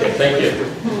you, TK, thank you.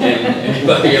 And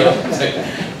anybody else?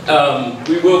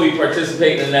 We will be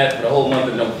participating in that for the whole month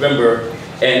of November,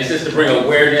 and it's just to bring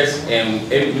awareness, and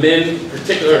men, in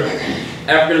particular,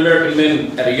 African-American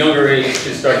men at a younger age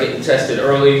should start getting tested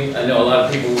early. I know a lot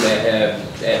of people that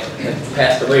have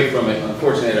passed away from it,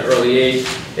 unfortunately, at an early age.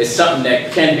 It's something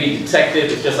that can be detected.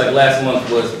 It's just like last month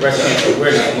was Breast Cancer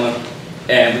Awareness Month.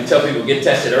 And we tell people get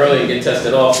tested early and get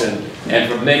tested often. And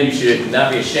for men, you should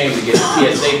not be ashamed to get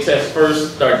the TSA test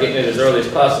first, start getting it as early as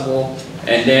possible.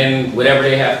 And then whatever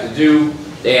they have to do,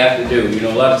 they have to do. A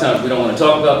lot of times we don't want to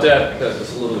talk about that because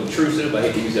it's a little intrusive. I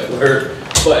hate to use that word.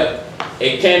 But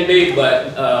it can be,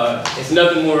 but it's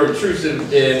nothing more intrusive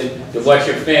than to watch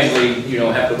your family,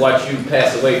 have to watch you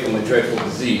pass away from a dreadful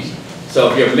disease. So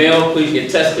if you're male, please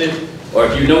get tested. Or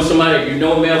if you know somebody, if you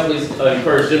know a male, please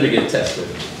encourage them to get tested.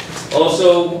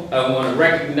 Also, I want to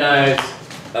recognize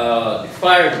the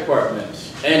fire department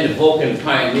and the Vulcan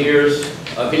pioneers.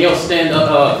 Can y'all stand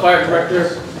up, fire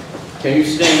director? Can you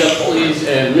stand up, please?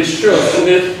 And Ms. Shirley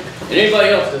Smith, and anybody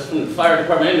else that's from the fire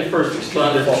department and the first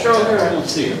responders. Show her, I don't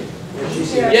see her.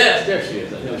 Yes, there she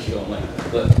is. I know she don't like her.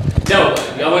 But no,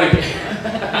 I want to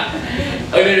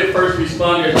I mean, the first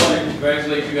responders, I want to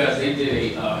congratulate you guys. They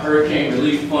did a hurricane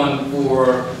relief fund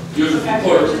for beautiful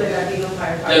Port. I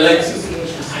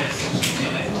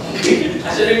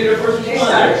said any of the first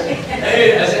responders.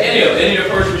 I said any of the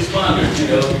first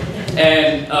responders,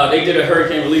 And they did a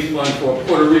hurricane relief fund for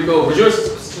Puerto Rico. Was yours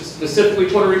specifically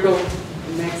Puerto Rico?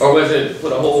 Or was it for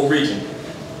the whole region?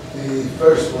 The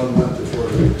first one went to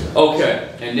Puerto Rico. Okay,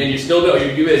 and then you're still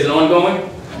doing, is it ongoing?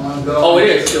 Ongoing. Oh, it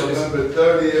is still. November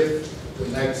 30th, the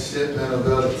next shipment will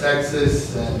go to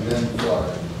Texas and then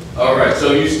Florida. All right,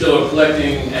 so you still are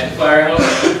collecting at the firehouse?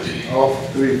 All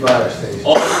 3 fire stations.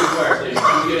 All 3 fire stations.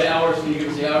 Can you get hours? Can you give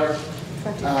us the hours?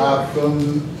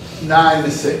 From 9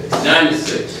 to 6. 9 to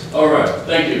 6. All right,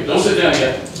 thank you. Don't sit down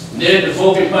yet. Then the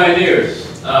Vulcan Pioneers.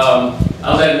 I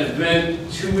was at an event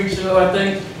 2 weeks ago, I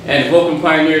think, and the Vulcan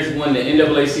Pioneers won the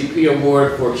NAACP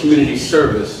award for community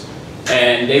service.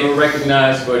 And they were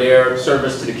recognized for their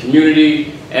service to the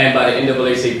community and by the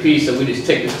NAACP, so we just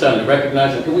take this time to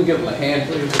recognize them. Can we give them a hand,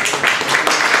 please?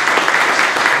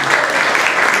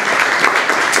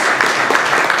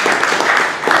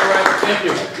 All right, thank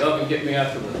you. Y'all can get me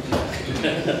afterwards.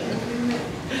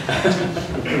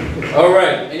 All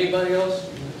right, anybody else?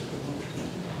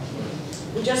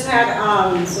 We just had,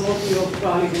 some of you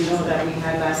probably didn't know that we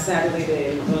had last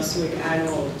Saturday the Brunswick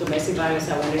annual Domestic Violence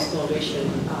Awareness Coalition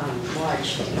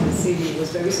march in the city. It was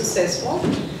very successful.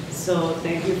 So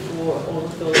thank you for all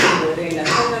of those who were there in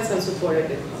attendance and supported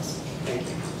the cause. Thank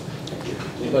you. Thank you.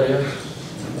 Anybody else?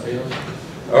 Anybody else?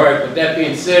 All right, with that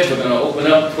being said, we're going to open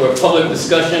up for a public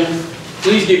discussion.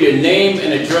 Please give your name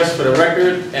and address for the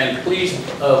record, and please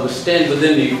stand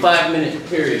within the 5-minute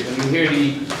period. When you hear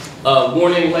the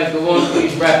warning light go on,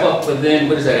 please wrap up within,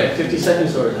 what is that, at 50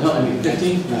 seconds or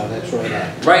 15? No, that's right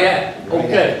at. Right at,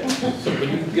 okay. So can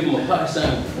you give them a pie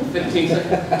sign for 15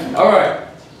 seconds? All right,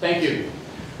 thank you.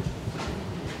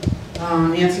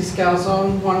 Nancy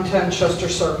Scalzone, 110 Chester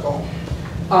Circle.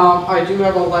 I do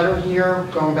have a letter here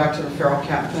going back to the feral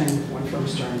cat thing, one from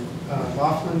Mr.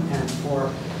 Hoffman, and for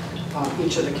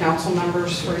each of the council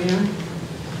members for you.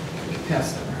 You can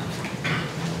pass that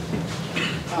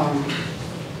around.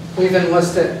 We've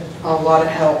enlisted a lot of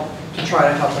help to try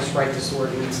to help us write this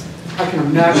ordinance. I can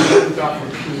imagine what we got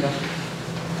from PETA.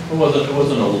 It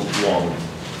wasn't a long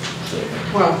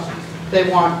statement. Well, they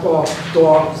want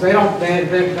dogs. They're not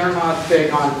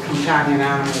big on companion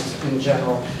animals in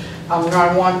general.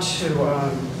 I want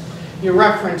to, you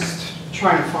referenced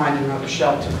trying to find another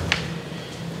shelter.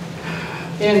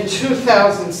 In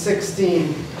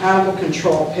 2016, Animal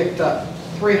Control picked up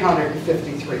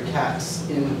 353 cats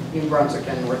in New Brunswick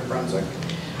and North Brunswick.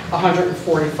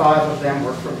 145 of them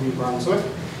were from New Brunswick.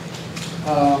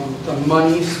 The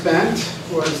money spent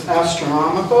was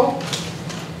astronomical,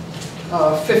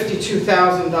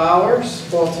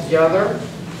 $52,000 altogether.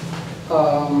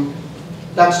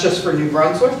 That's just for New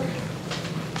Brunswick.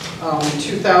 In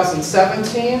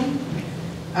 2017,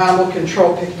 Animal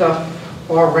Control picked up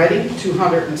already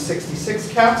 266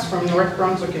 cats from North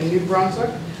Brunswick and New Brunswick.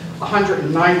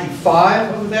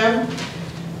 195 of them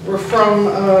were from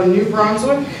New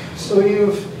Brunswick. So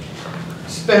you've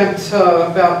spent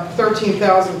about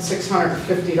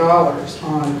 $13,650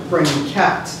 on bringing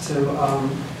cats to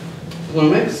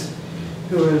Bloomix,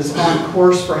 who is on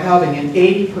course for having an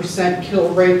 80%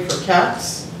 kill rate for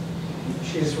cats.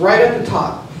 She's right at the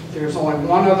top. There's only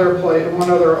one other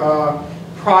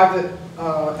private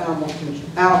animal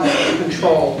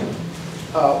control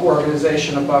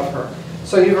organization above her.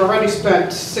 So you've already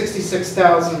spent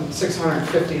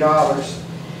 $66,650.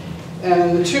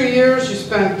 And in the 2 years, you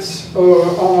spent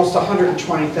almost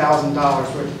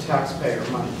 $120,000 worth of taxpayer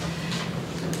money.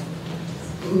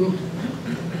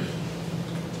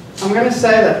 I'm going to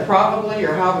say that probably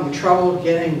you're having trouble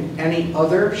getting any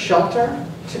other shelter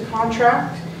to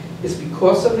contract is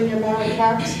because of the amount of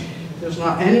cats. There's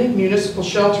not any municipal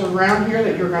shelter around here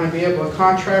that you're going to be able to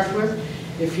contract with.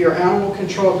 If your animal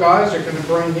control guys are going to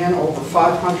bring in over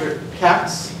 500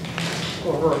 cats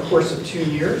over a course of 2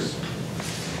 years,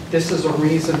 this is a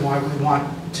reason why we want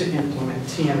to implement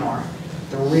TNR.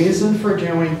 The reason for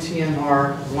doing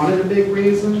TNR, one of the big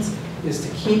reasons, is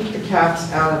to keep the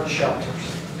cats out of the shelters.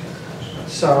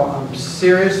 So I'm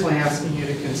seriously asking you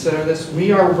to consider this.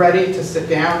 We are ready to sit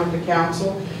down with the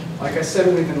council. Like I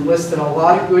said, we've enlisted a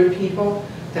lot of good people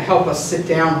to help us sit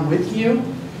down with you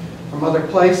from other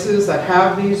places that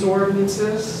have these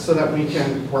ordinances so that we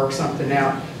can work something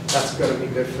out that's going to be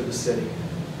good for the city.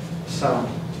 So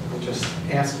I'm just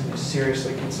asking you to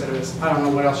seriously consider this. I don't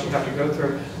know what else you have to go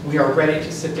through. We are ready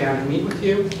to sit down and meet with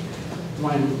you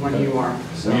when you are.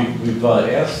 So. We've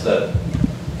asked that,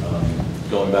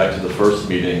 going back to the first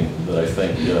meeting that I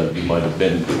think you might have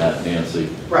been at, Nancy.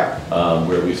 Right.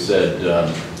 Where we said,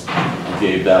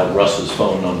 gave out Russ's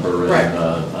phone number, and right.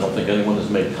 I don't think anyone has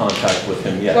made contact with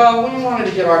him yet. Well, we wanted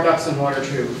to get our ducks in order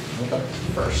too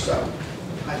first, so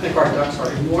I think our ducks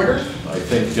are in order. I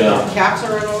think cats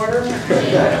are in order.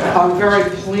 I'm very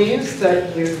pleased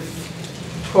that you've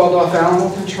called off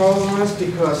animal control on us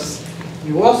because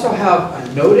You also have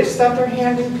a notice that they're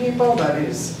handing people that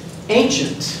is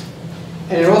ancient,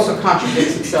 and it also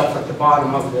contradicts itself at the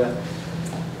bottom of the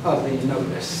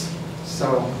notice.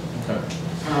 So, Okay.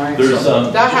 all right, There's, so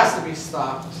that has to be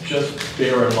stopped. Just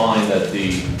bear in mind that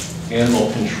the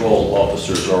animal control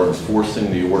officers are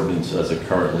enforcing the ordinance as it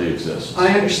currently exists. I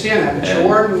understand that,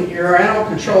 but And- your animal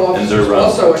control and they're,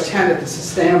 officers also attended the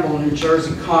Sustainable New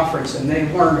Jersey Conference, and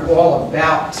they learned all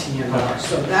about TNR.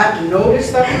 So that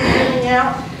notice that we're giving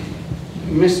out,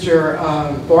 Mr.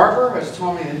 Barber has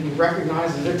told me that he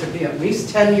recognizes it to be at least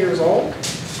 10 years old.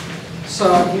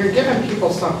 So you're giving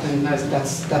people something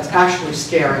that's actually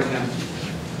scaring them.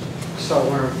 So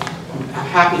I'm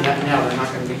happy that now they're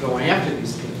not going to be going after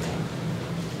these people,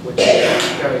 which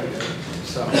is very good.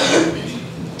 So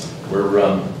We're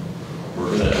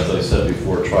going to, as I said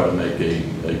before, try to make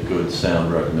a good,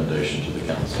 sound recommendation to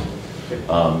the council.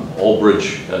 Old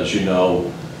Bridge, as you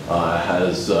know,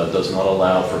 does not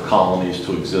allow for colonies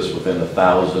to exist within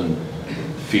 1,000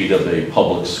 feet of a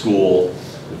public school.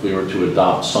 If we were to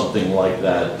adopt something like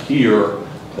that here,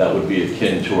 that would be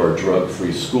akin to our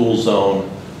drug-free school zone,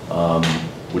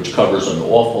 which covers an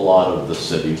awful lot of the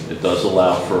city. It does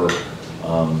allow for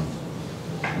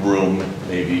room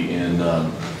maybe in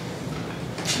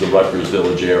the Rutgers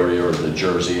Village area or the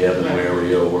Jersey Avenue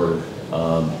area, or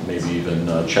maybe even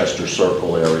Chester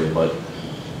Circle area, but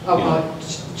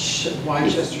why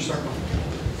Chester Circle?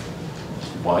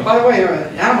 Why? By the way,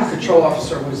 an animal control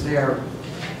officer was there,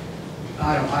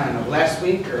 I don't know, last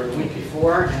week or the week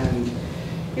before, and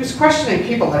he was questioning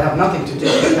people that have nothing to do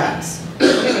with cats. He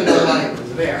didn't even know why he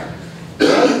was there.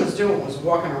 All he was doing was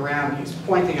walking around, he's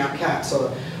pointing out cats.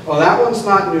 So, oh, that one's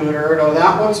not neutered, oh,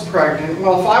 that one's pregnant.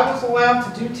 Well, if I was allowed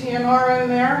to do TNR in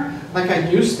there, like I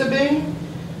used to be,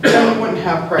 then we wouldn't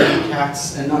have pregnant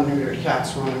cats and unneutered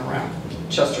cats running around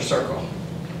Chester Circle.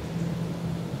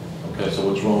 Okay, so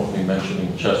what's wrong with me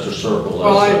mentioning Chester Circle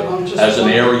Well, as an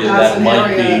area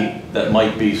that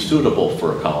might be suitable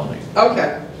for a colony?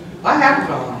 Okay, I have a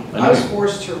colony. I was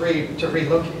forced to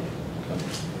relocate.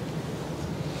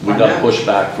 We got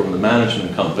pushback from the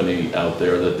management company out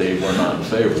there that they were not in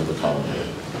favor of the colony.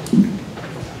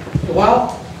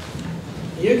 Well,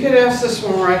 you could ask this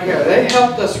one right here. They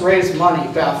helped us raise money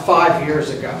about 5 years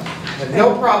ago. Had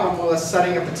no problem with us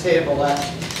setting up a table at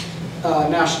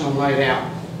National Night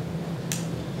Out.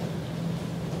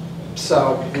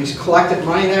 So we collected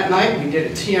money that night. We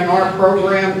did a TNR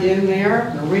program in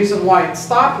there. The reason why it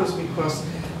stopped was because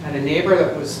I had a neighbor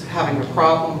that was having a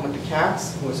problem with the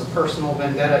cats. It was a personal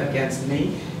vendetta against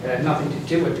me. It had nothing to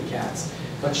do with the cats.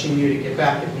 But she knew to get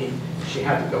back at me, she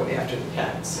had to go after the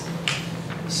cats.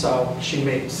 So she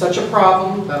made such a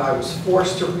problem that I was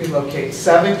forced to relocate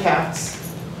 7 cats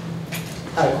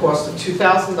at a cost of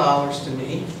 $2,000 to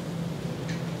me.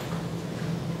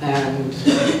 And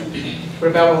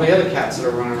what about all the other cats that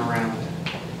are running around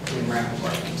in Randall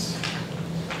Gardens?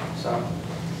 So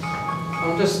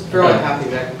I'm just really happy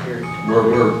that you're.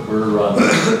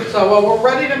 So well, we're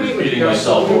ready to meet with you.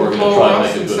 Myself, so we're going to try to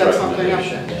make a good set something up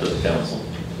recommendation then. to the council.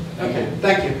 Okay,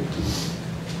 thank you.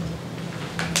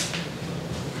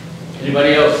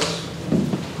 Anybody else?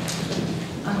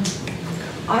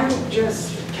 I'm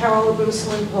just Carol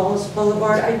Brunswick, Paul's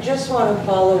Boulevard. I just want to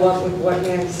follow up with what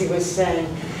Nancy was saying.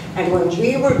 And when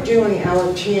we were doing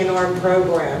our TNR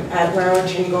program at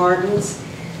Raritan Gardens,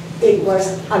 it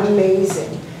was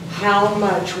amazing how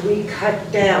much we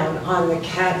cut down on the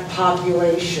cat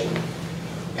population.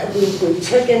 We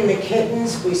took in the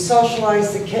kittens, we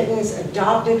socialized the kittens,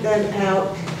 adopted them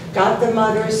out, got the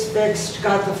mothers fixed,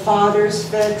 got the fathers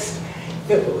fixed.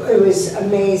 It was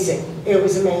amazing. It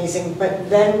was amazing. But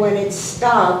then when it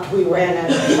stopped, we ran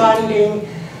out of funding.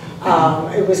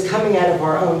 It was coming out of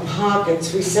our own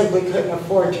pockets. We simply couldn't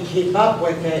afford to keep up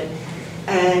with it.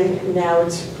 And now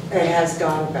it has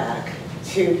gone back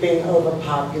to being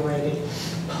overpopulated.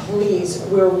 Please,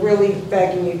 we're really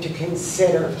begging you to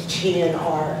consider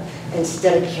TNR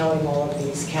instead of killing all of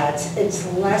these cats. It's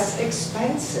less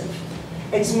expensive.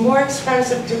 It's more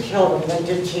expensive to kill them than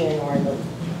to TNR them.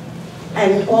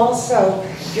 And also,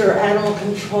 your animal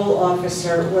control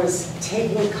officer was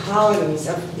taking colonies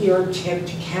of ear-tipped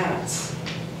cats.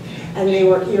 And they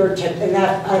were ear-tipped, and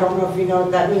that, I don't know if you know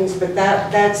what that means, but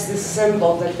that's the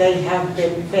symbol that they have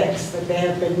been fixed, that they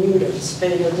have been neutered,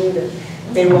 spayed or neutered.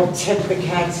 They will tip the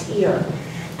cat's ear.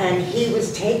 And he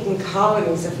was taking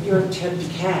colonies of ear-tipped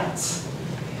cats.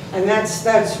 And that's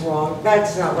wrong,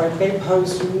 that's not right. They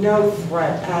pose no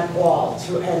threat at all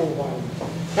to anyone.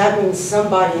 That means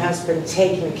somebody has been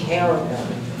taking care of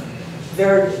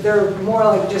them. They're more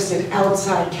like just an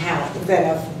outside cat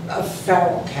than a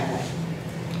feral cat.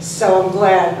 So I'm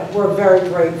glad, we're very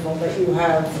grateful that you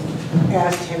have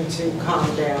asked him to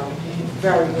calm down.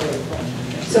 Very grateful.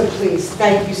 So please,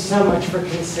 thank you so much for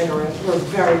considering. We're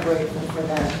very grateful for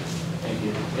that. Thank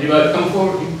you. Anybody come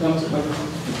forward? You can come to the microphone.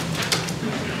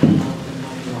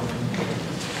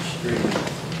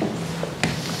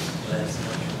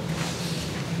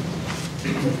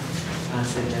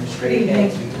 Good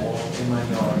evening.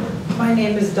 My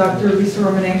name is Dr. Lisa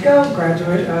Romanenko,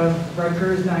 graduate of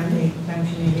Rutgers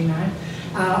 1989.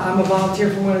 I'm a volunteer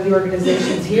for one of the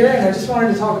organizations here, and I just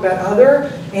wanted to talk about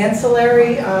other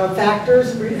ancillary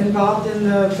factors involved in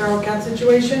the feral cat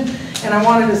situation. And I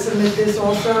wanted to submit this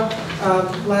also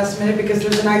last minute because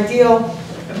there's an ideal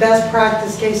best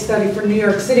practice case study for New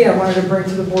York City I wanted to bring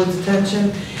to the board's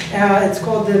attention. It's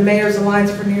called the Mayor's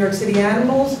Alliance for New York City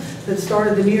Animals that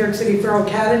started the New York City Feral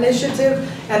Cat Initiative,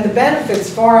 and the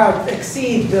benefits far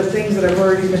exceed the things that have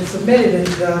already been submitted in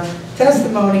the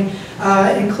testimony,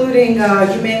 including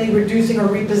humanely reducing or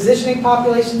repositioning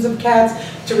populations of cats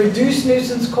to reduce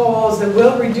nuisance calls that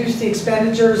will reduce the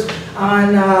expenditures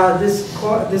on this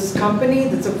company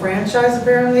that's a franchise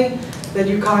apparently that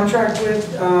you contract with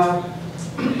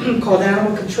called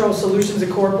Animal Control Solutions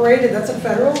Incorporated. That's a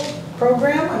federal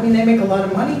program. I mean, they make a lot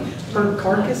of money per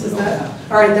carcass, is that?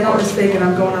 All right, then I'm mistaken,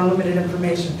 I'm going on limited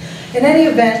information. In any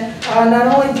event, not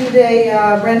only do they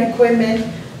rent equipment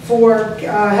for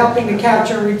helping to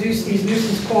capture and reduce these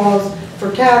nuisance calls for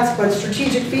cats, but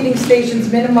strategic feeding stations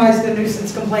minimize the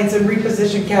nuisance complaints and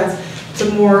reposition cats to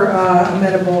more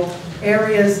amenable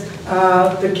areas.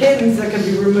 The kittens that can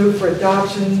be removed for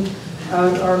adoption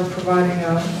are providing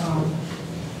a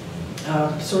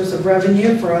source of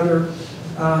revenue for other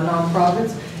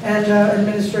nonprofits, and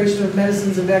administration of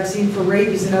medicines and vaccine for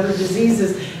rabies and other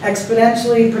diseases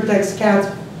exponentially protects cats,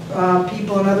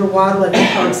 people, and other wildlife in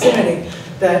proximity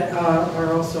that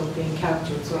are also being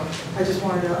captured. So I just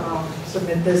wanted to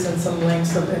submit this and some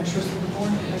links of interest to the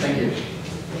board. Thank you.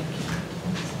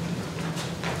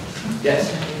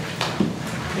 Yes.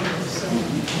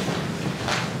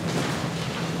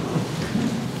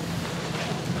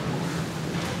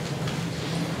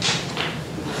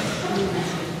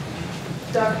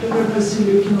 Dr.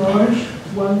 Vasily George,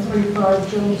 135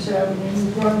 Jones Avenue,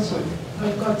 New Brunswick.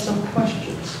 I've got some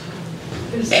questions.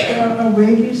 Is there a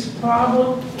rabies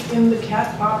problem in the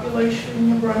cat population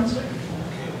in New Brunswick?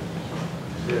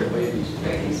 There are rabies.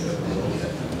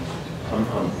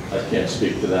 I can't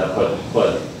speak to that,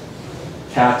 but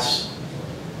cats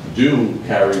do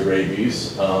carry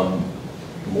rabies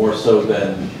more so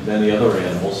than the other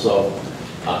animals. So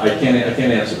I can't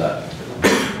answer that.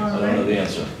 I don't know the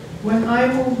answer. When I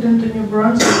moved into New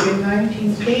Brunswick in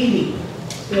 1980,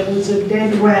 there was a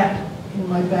dead rat in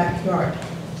my backyard.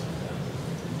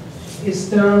 Is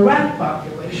there a rat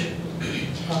population in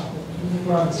New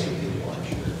Brunswick?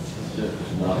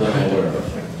 Not that I'm aware of.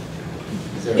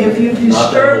 If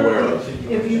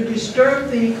you disturb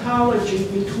the ecology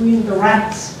between the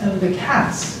rats and the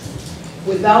cats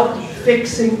without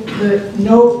fixing the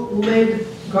no-lid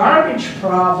garbage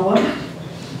problem,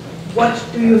 what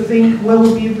do you think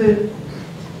will be the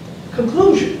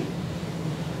conclusion?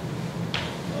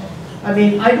 I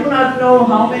mean, I do not know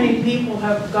how many people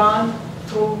have gone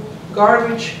to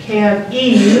Garbage Can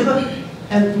Eve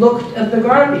and looked at the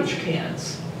garbage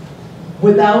cans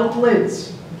without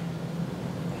lids.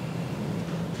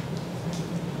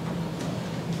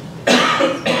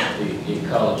 The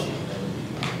ecology of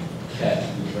the cat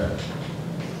and the rat.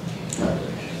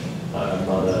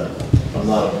 I'm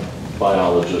not a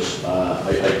biologist.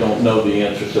 I don't know the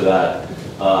answer to that.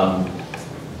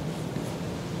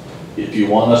 If you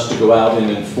want us to go out and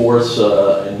enforce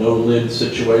a no-lid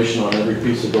situation on every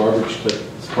piece of garbage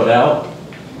that's put out,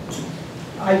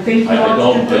 I think you I ought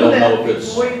don't to do know that if it's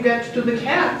before you get to the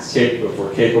cats. if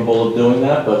we're capable of doing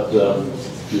that, but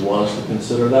if you want us to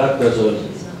consider that as an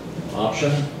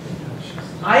option.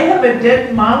 I have a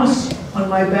dead mouse on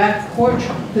my back porch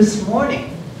this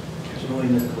morning.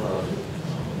 Join the club.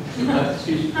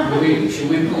 Excuse me, should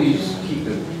we please keep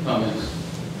the comments?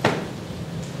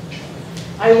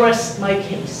 I rest my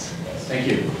case. Thank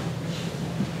you.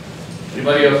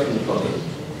 Anybody else in the public?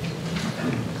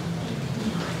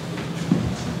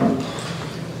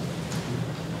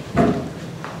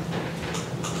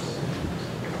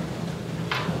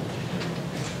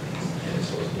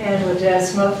 Ann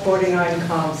Ledesma, 49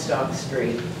 Comstock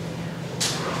Street.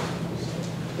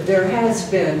 There has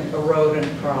been a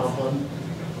rodent problem,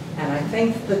 and I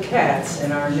think the cats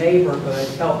in our neighborhood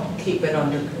help keep it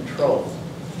under control.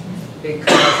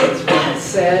 Because as Ron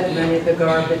said, many of the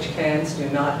garbage cans do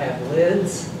not have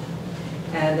lids,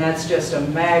 and that's just a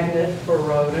magnet for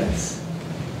rodents,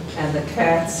 and the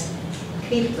cats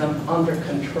keep them under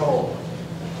control.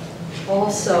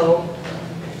 Also,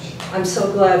 I'm so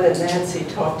glad that Nancy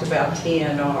talked about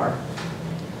TNR,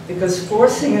 because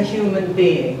forcing a human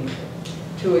being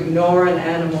to ignore an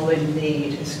animal in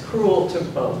need is cruel to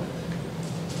both.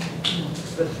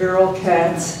 The feral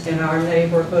cats in our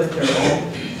neighborhood, they're all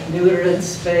neutered and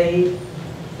spayed.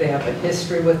 They have a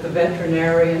history with the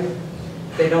veterinarian.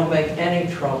 They don't make any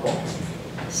trouble.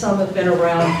 Some have been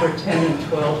around for 10 and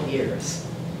 12 years.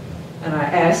 And I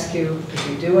ask you, if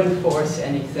you do enforce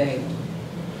anything,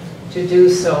 to do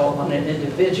so on an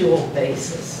individual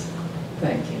basis.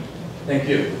 Thank you. Thank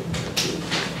you.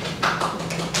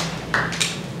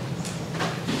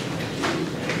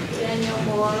 Daniel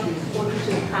Moore,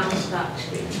 42 Comstock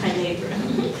Street, my neighbor,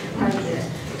 right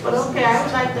there. But okay, I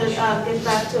would like to get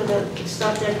back to the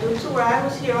subject. Due to where I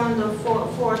was here on the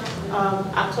 4th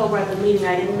October at the meeting,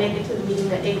 I didn't make it to the meeting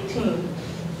the 18th.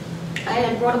 I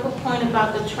had brought up a point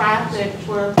about the traffic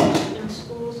for in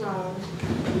school zones.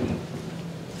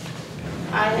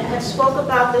 I had spoke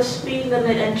about the speed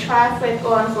limit and traffic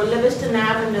on for Livingston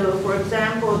Avenue, for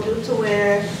example, due to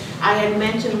where I had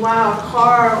mentioned, wow, a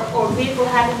car or vehicle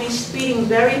had to be speeding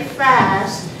very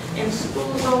fast in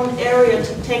school zone area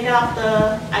to take out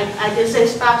the, I did say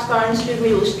stop sign, excuse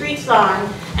me, it was street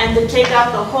sign, and to take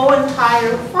out the whole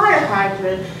entire fire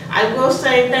hydrant. I will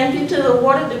say thank you to the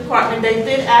water department. They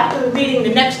did, after the meeting,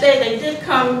 the next day, they did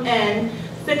come and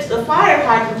fix the fire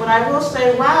hydrant, but I will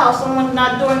say, wow, someone's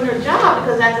not doing their job,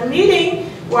 because at the meeting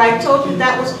where I told you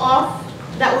that was off,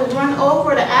 that was run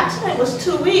over, the accident was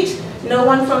 2 weeks. No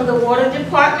one from the water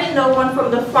department, no one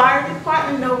from the fire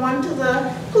department, no one to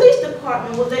the police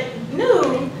department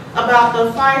knew about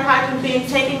the fire hydrant being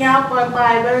taken out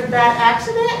by a very bad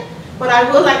accident. But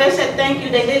I will, like I said, thank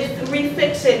you. They did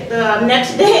refix it the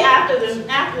next day after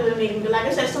the meeting. But like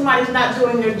I said, somebody's not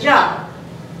doing their job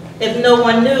if no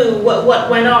one knew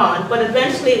what went on. But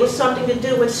eventually it was something to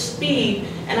do with speed.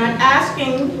 And I'm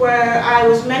asking where I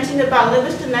was mentioning about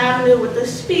Livingston Avenue with the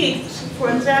speed,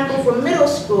 for example, for middle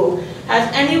school. Has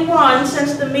anyone,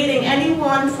 since the meeting,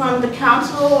 anyone from the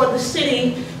council or the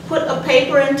city put a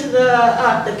paper into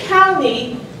the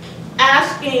county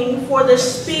asking for the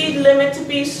speed limit to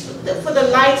be, for the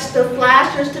lights, the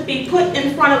flashers to be put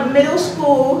in front of middle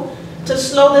school to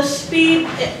slow the speed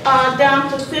down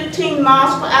to 15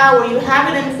 miles per hour? You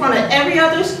have it in front of every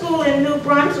other school in New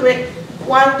Brunswick.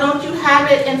 Why don't you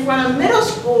have it in front of middle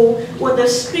school where the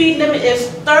speed limit is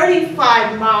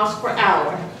 35 miles per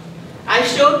hour? I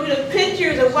showed you the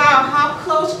pictures of, wow, how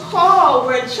close call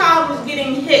where a child was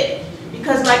getting hit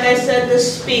because, like I said, the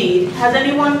speed. Has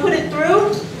anyone put it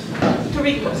through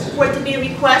for it to be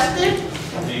requested?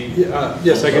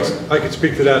 Yes, I can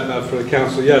speak to that for the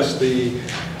council. Yes, the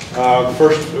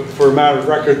first, for a matter of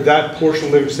record, that portion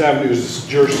of Livingston Avenue is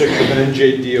jurisdiction of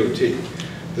NJDOT.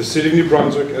 The City of New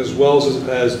Brunswick, as well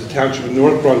as the Township of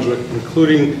North Brunswick,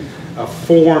 including a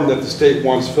form that the state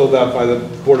wants filled out by the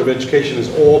Board of Education, has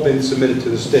all been submitted to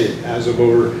the state as of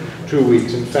over 2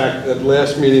 weeks. In fact, at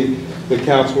last meeting, the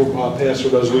council passed a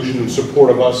resolution in support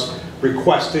of us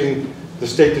requesting the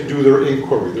state to do their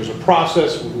inquiry. There's a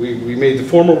process. We made the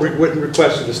formal written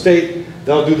request to the state.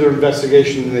 They'll do their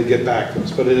investigation and they get back to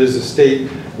us. But it is the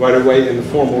state right away, and the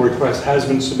formal request has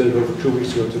been submitted over 2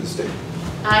 weeks ago to the state.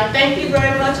 I thank you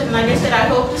very much, and like I said, I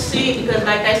hope to see it, because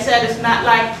like I said, it's not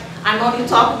like I'm only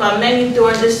talking about many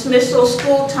during dismissal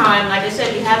school time. Like I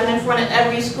said, you have it in front of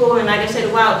every school, and like I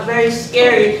said, wow, it's very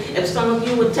scary if some of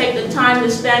you would take the time to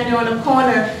stand there on the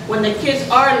corner when the kids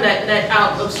are let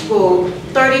out of school.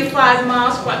 35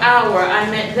 miles per hour, I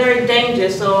meant very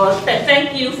dangerous. So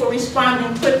thank you for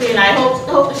responding quickly, and I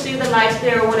hope to see the lights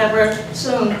there or whatever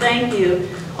soon. Thank you.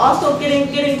 Also,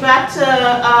 getting back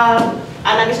to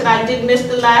like I said, I did miss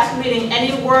the last meeting.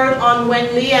 Any word on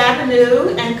when Lee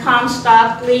Avenue and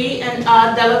Comstock, Lee and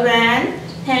Delavan,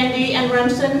 Handy and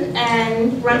Remsen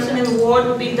and Ward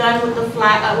will be done with the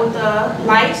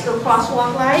lights, the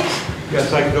crosswalk lights?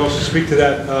 Yes, I could also speak to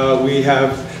that. We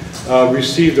have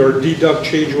received our deduct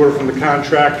change order from the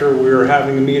contractor. We're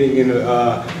having a meeting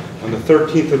on the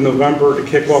 13th of November to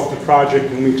kick off the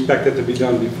project, and we expect it to be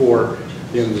done before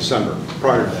the end of December,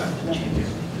 prior to that.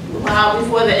 Wow,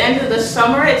 before the end of the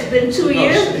summer? It's been 2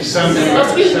 years? December. Oh,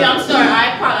 excuse me, I'm sorry.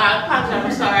 I apologize.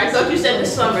 I'm sorry. I thought you said the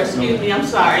summer. Excuse me, I'm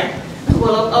sorry.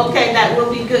 Well, okay, that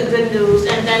will be good news.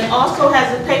 And then also,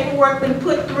 has the paperwork been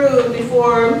put through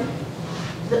before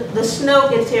the snow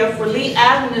gets here for Lee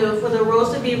Avenue for the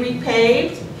roads to be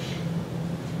repaved?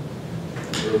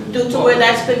 Due to where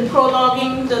that's been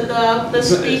prologuing the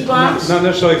speed bumps? Not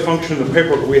necessarily a function of the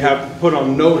paperwork. We have put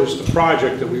on notice the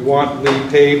project that we want Lee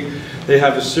paved. They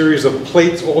have a series of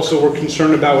plates also we're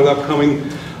concerned about with upcoming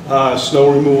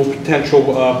snow removal potential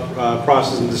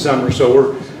process in December. So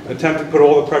we're attempting to put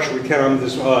all the pressure we can on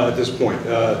this at this point.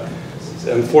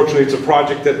 Unfortunately, it's a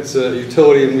project that's a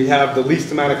utility, and we have the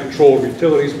least amount of control of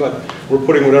utilities, but we're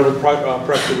putting whatever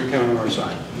pressure we can on our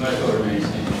side.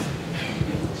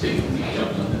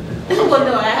 Well,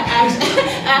 no,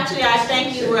 actually, I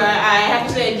thank you. I have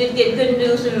to say I did get good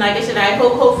news, and like I said, I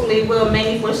hope hopefully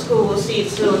Manny for School will see it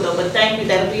soon, though. But thank you.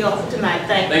 That'll be all for tonight.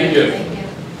 Thank you. Thank you.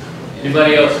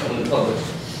 Anybody else from the public?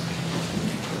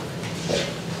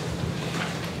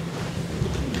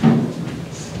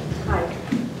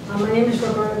 Hi, my name is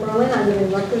Roberta Berlin. I live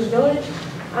in Rutgers Village.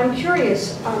 I'm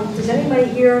curious, does anybody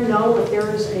here know if there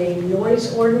is a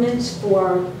noise ordinance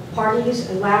for parties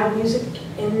and loud music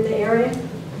in the area?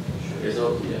 Yes.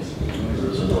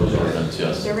 There's a noise ordinance,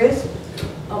 yes. There is?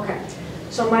 Okay.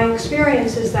 So my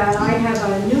experience is that I have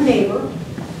a new neighbor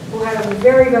who had a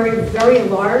very, very, very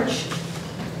large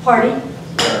party.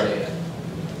 Where are they at?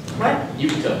 What? You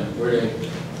can tell me. Where are they?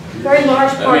 Very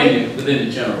large party. I mean, within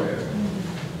the general area.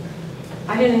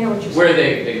 I didn't hear what you said. Where are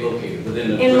they located? Within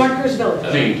the... In Rutgers Village.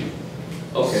 I mean,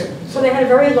 okay. So they had a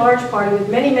very large party with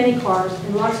many, many cars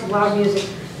and lots of loud music,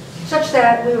 such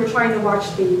that we were trying to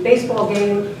watch the baseball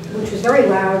game, which was very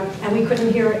loud, and we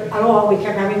couldn't hear it at all. We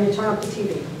kept having to turn up the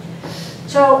TV.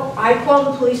 So I called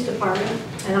the police department,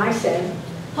 and I said,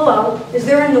 hello, is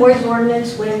there a noise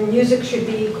ordinance when music should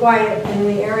be quiet in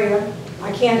the area?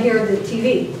 I can't hear the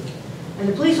TV. And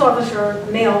the police officer,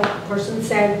 male person,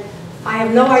 said, I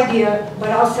have no idea, but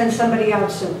I'll send somebody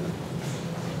out soon.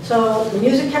 So the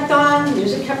music kept on,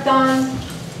 music kept on.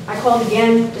 I called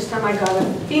again. This time I got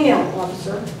a female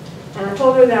officer, and I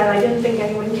told her that I didn't think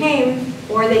anyone came,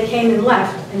 or they came and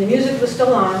left, and the music was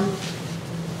still on.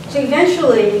 So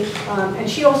eventually, and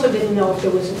she also didn't know if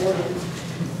there was an ordinance.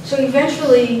 So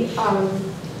eventually,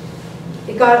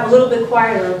 it got a little bit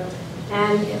quieter,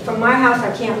 and from my house,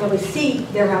 I can't really see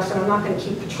their house, and I'm not going to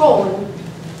keep patrolling.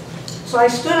 So I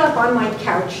stood up on my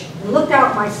couch and looked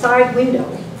out my side window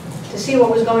to see what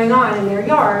was going on in their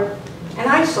yard, and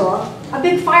I saw a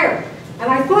big fire. And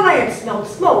I thought I had smelled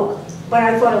smoke, but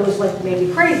I thought it was like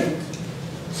maybe crazy.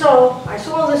 So I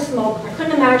saw this smoke. I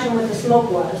couldn't imagine what the smoke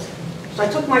was. So I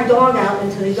took my dog out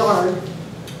into the yard,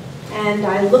 and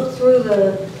I looked through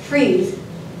the trees,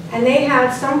 and they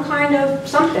had some kind of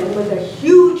something with a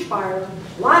huge fire,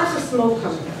 lots of smoke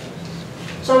coming out.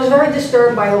 So I was very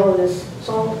disturbed by all of this.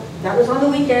 So that was on the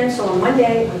weekend. So on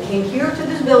Monday, I came here to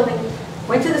this building,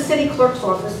 went to the city clerk's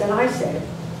office, and I said,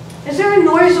 is there a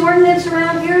noise ordinance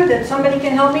around here that somebody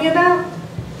can help me about?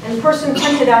 And the person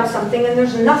printed out something, and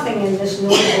there's nothing in this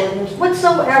noise ordinance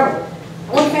whatsoever.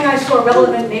 The only thing I saw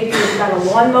relevant maybe was about a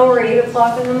lawnmower at 8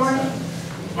 o'clock in the morning.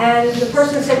 And the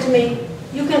person said to me,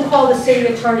 you can call the city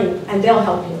attorney, and they'll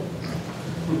help you.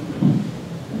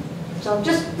 So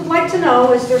just would like to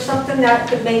know, is there something that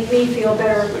could make me feel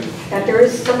better, that there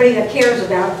is somebody that cares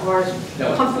about our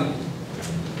comfort?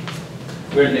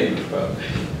 We're neighbors, probably.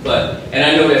 But, and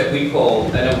I know that we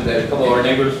called, I know that a couple of our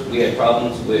neighbors, we had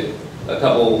problems with a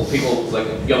couple people, like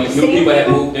young new people that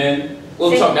moved in.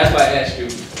 We'll talk, that's why I asked you.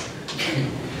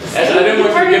 I didn't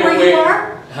want you to give away. You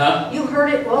are? Huh? You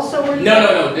heard it also where you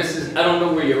No, this is, I don't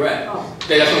know where you're at. Oh.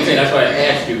 That's what I'm saying, that's why I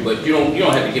asked you, but you don't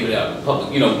have to give it out in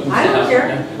public, you know. I don't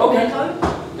care. Okay.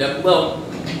 Yeah, well,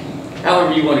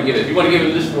 however you want to give it. If you want to give it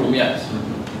in this room, yes.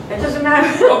 It doesn't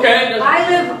matter. Okay. I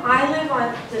live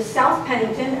on the South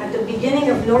Pennington, at the beginning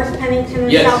of North Pennington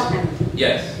and Yes. South Pennington.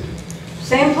 Yes.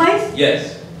 Same place?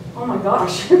 Yes. Oh my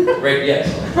gosh. Right, yes.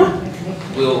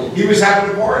 We'll... He was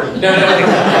having a party. No.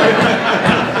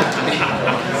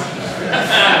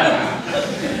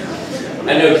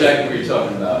 I know exactly what you're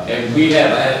talking about, and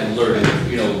I have alerted,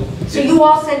 you know. So you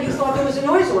all said you thought there was a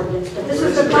noise ordinance, but this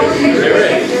is the conversation.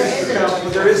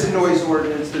 There is a noise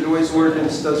ordinance. The noise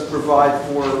ordinance does provide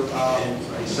for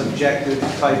a subjective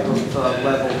type of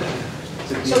level.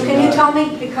 So can you tell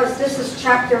me, because this is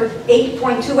chapter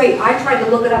 8.28, I tried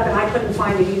to look it up and I couldn't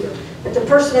find it either, but the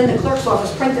person in the clerk's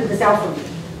office printed this out for me.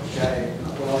 Okay,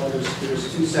 well,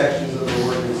 there's two sections of the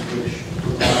ordinance which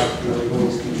provide for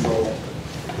noise control.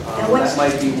 That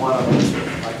might be one of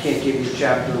them. I can't give you the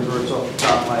chapter and verse off the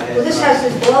top of my head. Well, this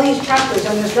has all these chapters,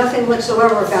 and there's nothing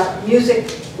whatsoever about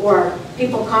music or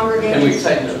people congregating. Can we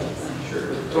tighten it up? Sure.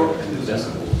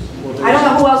 I don't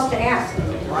know who else to ask.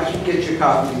 I can get you a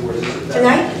copy of yours.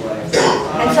 Tonight?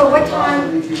 And so what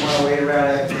time? If you want to wait around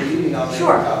after the meeting, I'll make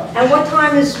Sure. a copy. And what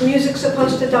time is music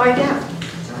supposed to die down?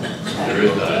 There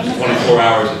is not. It's 24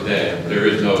 hours a day.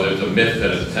 There's a myth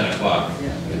that it's 10 o'clock.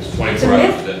 It's 24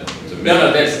 hours a day.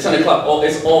 No, that's 10 o'clock.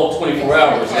 It's all 24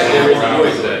 hours. And there is a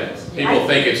noise day. People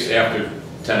think it's after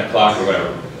 10 o'clock or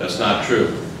whatever. That's not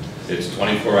true. It's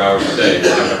 24 hours a day. If you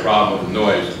have a problem with the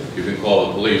noise, you can call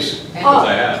the police, because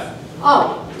I have.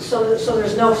 Oh, so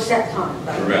there's no set time?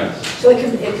 Correct. So it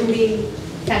can be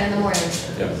 10 in the morning?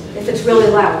 Yeah. If it's really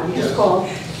loud, you just call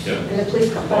Yeah. and the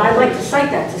police come. But I'd like to cite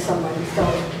that to somebody, so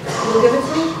can you give it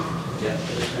to me? Yeah.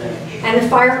 And the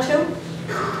fire too?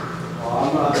 I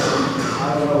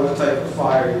don't know what type of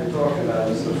fire you're talking about.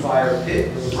 Is it a fire pit?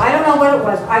 I don't know what it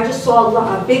was. I just saw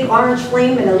a big orange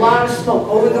flame and a lot of smoke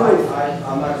over the roof.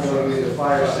 I'm not going to the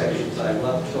fire sections. I'd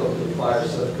love to talk to the fire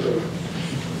subcode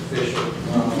official.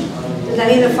 Does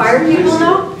any of the fire people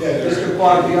know? Mr.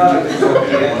 Quagliano can talk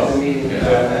to you after the meeting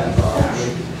about that.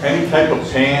 Any type of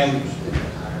pan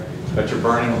that you're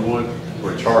burning wood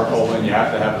or charcoal in, you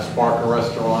have to have a spark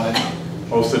arrestor on it.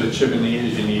 Most of the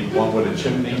chimneys, you need one with a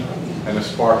chimney and a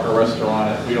spark arrestor on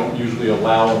it. We don't usually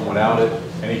allow them without it.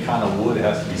 Any kind of wood, it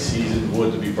has to be seasoned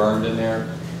wood to be burned in there.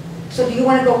 So do you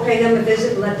want to go pay them a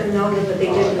visit and let them know that they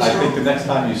did the I think smoke? the next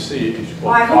time you see it, you should call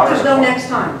Well, I the hope fire there's no department. next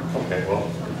time. Okay, well.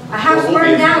 A house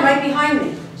burned down right behind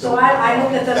me, so I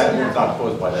hope that doesn't That was happen. not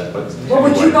caused by that, but. Well,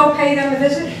 would you anyway, go pay them a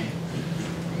visit?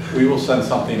 We will send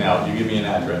something out. You give me an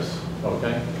address,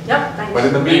 okay? Yep, thank you. But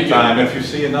in the meantime, if you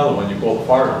see another one, you call the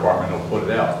fire department, they'll put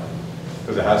it out.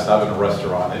 Because it has to have an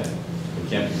arrestor on it.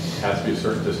 It has to be a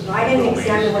certain distance. I didn't from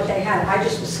examine buildings. what they had, I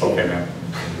just was Okay, scared. ma'am.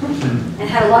 And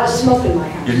had a lot of smoke in my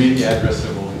house. Give me the address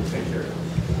and we'll take care of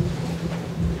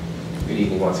it. Good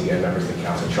evening once again, members of the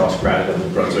council. Charles Craddock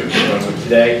of Brunswick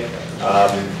today.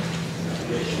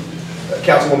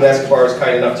 Councilwoman Escobar is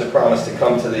kind enough to promise to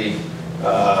come to the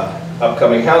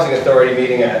upcoming Housing Authority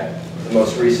meeting at the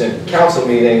most recent council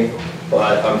meeting,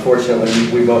 but unfortunately,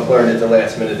 we both learned at the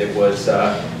last minute it was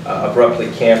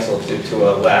abruptly canceled due to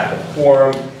a lack of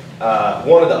quorum.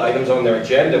 One of the items on their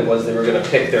agenda was they were going to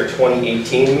pick their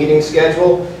 2018 meeting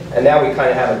schedule, and now we kind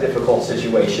of have a difficult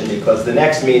situation because the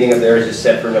next meeting of theirs is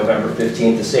set for November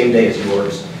 15th, the same day as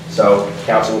yours. So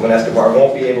Councilwoman Escobar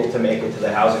won't be able to make it to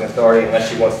the Housing Authority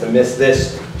unless she wants to miss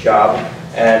this job,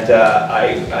 and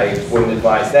I wouldn't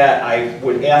advise that. I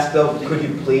would ask though, could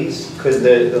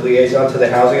the liaison to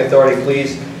the Housing Authority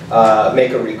please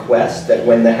make a request that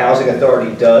when the Housing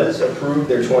Authority does approve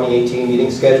their 2018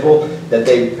 meeting schedule, that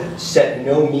they set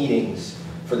no meetings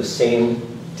for the same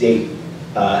date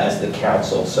as the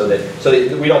council, so that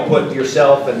we don't put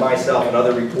yourself and myself and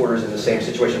other reporters in the same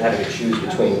situation having to choose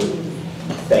between.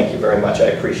 Thank you very much, I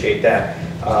appreciate that.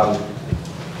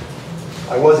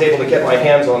 I was able to get my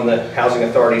hands on the Housing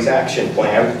Authority's action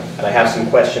plan, and I have some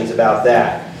questions about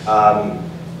that.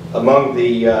 Among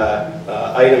the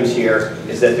items here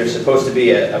is that there's supposed to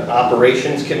be an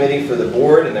operations committee for the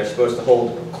board, and they're supposed to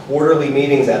hold quarterly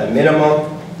meetings at a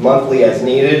minimum, monthly as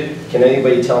needed. Can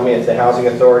anybody tell me if the Housing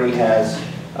Authority has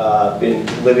been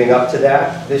living up to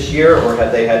that this year, or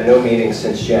have they had no meetings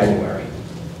since January?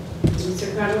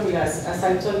 Mr. Carlo, as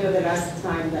I told you the last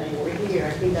time that you were here,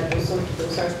 I think that those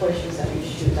are questions that you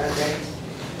should direct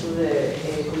to the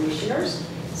commissioners.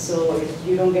 So if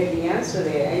you don't get the answer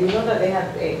there, and you know that they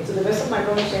have, to the best of my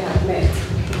knowledge, they have met.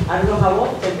 I don't know how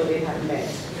often, but they have met.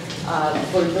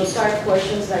 For those are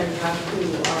questions that you have to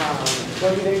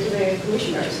coordinate to the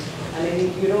commissioners. And then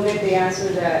if you don't get the answer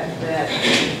that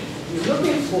you're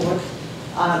looking for,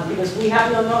 because we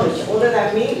have no knowledge, other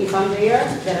than me, if I'm there,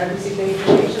 that I receive the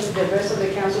information, the rest of the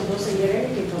council doesn't get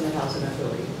anything from the Housing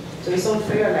Authority. So it's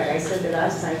unfair, like I said the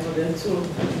last time, for them to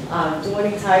do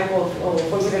any type of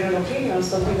formulate an opinion on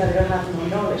something that they don't have no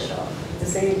knowledge of. The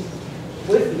same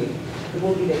with me, it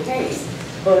will be the case.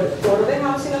 But go to the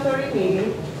Housing Authority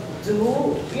meeting, do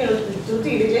due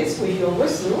diligence, which you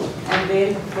always do, and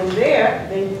then from there,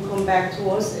 then you come back to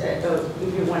us,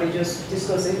 if you want to just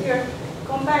discuss it here,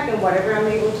 come back and whatever I'm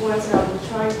able to answer, I will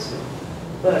try to.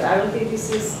 But I don't think this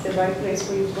is the right place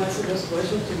for you to answer those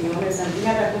questions, to be honest. And we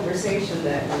had a conversation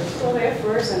that let's go there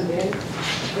first and then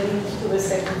to the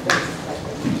second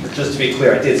phase. Just to be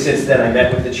clear, I did since then, I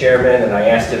met with the chairman and I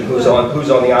asked him who's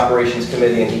on the operations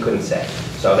committee, and he couldn't say.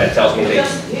 So that tells me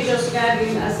He just got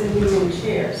in as a new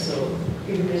chair, so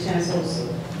give him the chance also.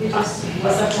 He just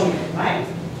was appointed, right?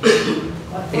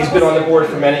 He's been on the board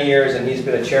for many years, and he's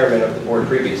been a chairman of the board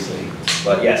previously.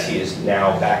 But yes, he is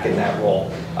now back in that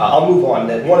role. I'll move on.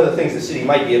 One of the things the city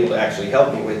might be able to actually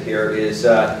help me with here is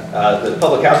the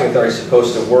Public Housing Authority is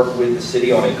supposed to work with the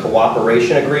city on a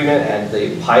cooperation agreement and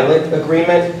the pilot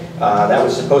agreement. That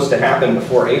was supposed to happen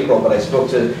before April, but I spoke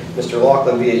to Mr.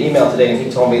 Laughlin via email today, and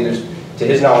he told me to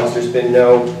his knowledge, there's been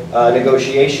no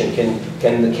negotiation.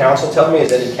 Can the council tell me,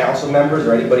 is any council members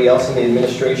or anybody else in the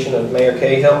administration of Mayor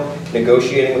Cahill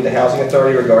negotiating with the Housing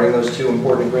Authority regarding those two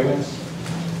important agreements?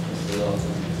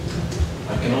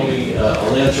 I can only,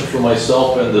 I'll answer for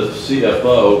myself and the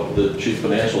CFO, the Chief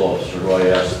Financial Officer, who I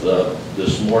asked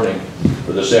this morning,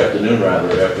 or this afternoon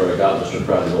rather, after I got Mr.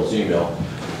 Cradwell's email.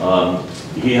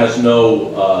 He has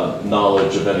no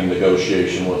knowledge of any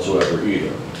negotiation whatsoever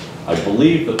either. I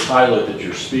believe the pilot that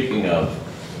you're speaking of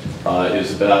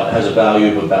has a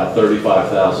value of about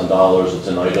 $35,000. It's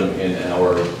an item in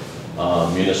our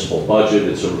municipal budget.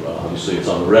 Obviously it's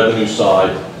on the revenue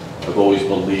side. I've always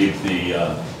believed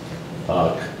the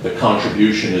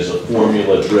contribution is a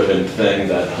formula-driven thing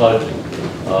that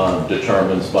HUD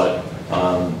determines, but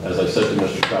as I said to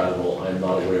Mr. Cradwell, I'm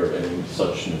not aware of any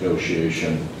such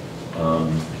negotiation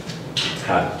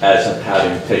as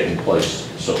having taken place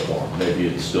so far. Maybe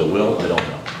it still will, I don't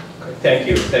know. Thank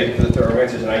you for the thorough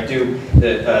answers, and I do,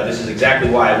 this is exactly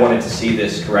why I wanted to see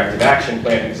this corrective action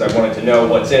plan, because I wanted to know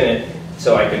what's in it,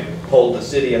 so I could hold the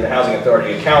city and the housing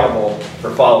authority accountable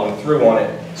for following through on it,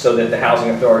 so that the housing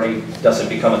authority doesn't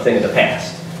become a thing of the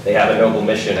past. They have a noble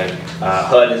mission, and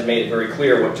HUD has made it very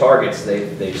clear what targets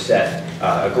they've set,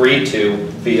 agreed to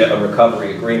via a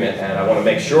recovery agreement, and I want to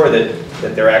make sure that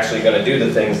they're actually going to do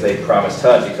the things they promised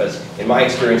HUD, because in my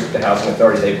experience with the housing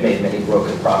authority, they've made many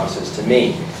broken promises to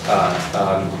me.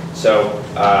 I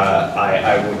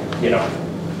would,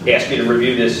 ask you to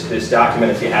review this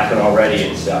document if you haven't already.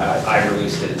 I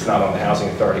released it. It's not on the Housing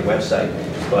Authority website,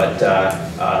 but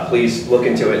please look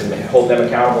into it and hold them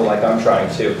accountable like I'm trying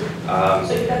to.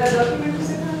 So you got that document to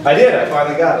send out? I did. I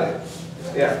finally got it.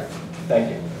 Yeah.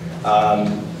 Thank you.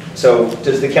 So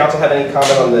does the council have any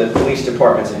comment on the police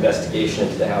department's investigation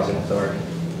into the Housing Authority?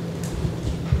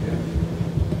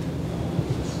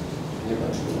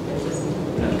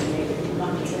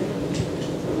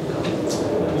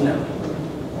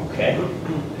 Okay.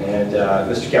 And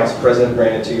Mr. Council President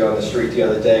ran into you on the street the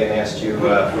other day and asked you for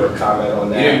a comment on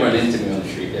that. You didn't run into me on the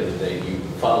street the other day. You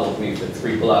followed me for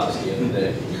 3 blocks the other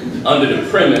day under the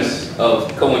premise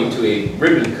of going to a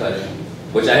ribbon cutting,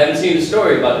 which I haven't seen the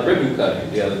story about the ribbon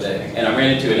cutting the other day. And I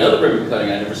ran into another ribbon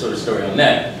cutting. I never saw the story on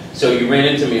that. So you ran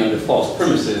into me under false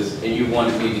premises and you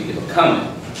wanted me to give a comment.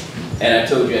 And I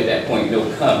told you at that point, no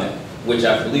comment, which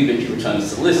I believe that you were trying to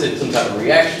solicit some type of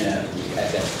reaction out of me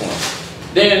at that point.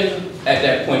 Then, at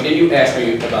that point, then you asked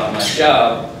me about my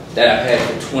job that I've had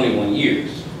for 21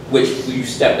 years, which you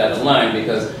stepped out of line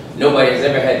because nobody has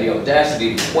ever had the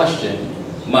audacity to question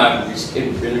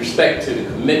in respect to the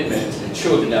commitment to the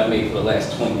children that I've made for the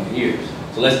last 21 years.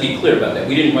 So let's be clear about that.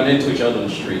 We didn't run into each other on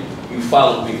the street. You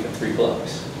followed me for 3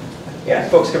 blocks. Yeah,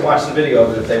 folks can watch the video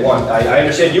of it if they want. I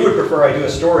understand you would prefer I do a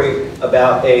story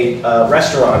about a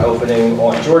restaurant opening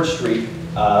on George Street,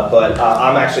 but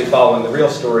I'm actually following the real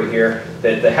story here,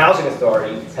 that the Housing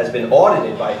Authority has been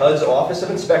audited by HUD's Office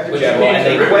of Inspector General, and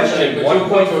they questioned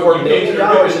 $1.4 million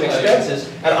in expenses,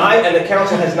 and the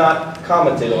council has not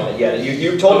commented on it yet.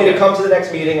 You told me to come to the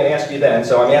next meeting and ask you then,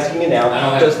 so I'm asking you now,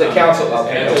 does the council...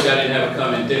 Okay, I told you I didn't have a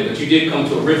comment then, but you did come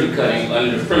to a ribbon cutting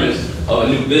under the premise of a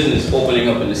new business opening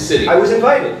up in the city. I was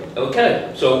invited.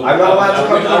 Okay, so... I'm not allowed to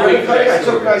come to the ribbon cutting. I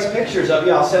took nice pictures of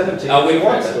you. I'll send them to you. I'll wait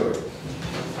for that story.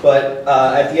 But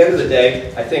at the end of the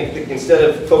day, I think instead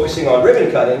of focusing on ribbon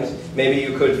cuttings, maybe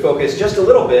you could focus just a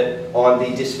little bit on the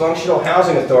dysfunctional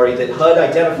housing authority that HUD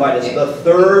identified as the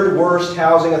 3rd worst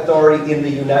housing authority in the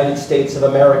United States of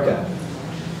America.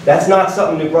 That's not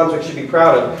something New Brunswick should be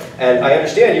proud of. And I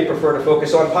understand you prefer to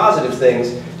focus on positive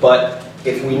things, but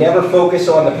if we never focus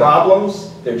on the problems,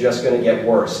 they're just going to get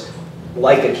worse,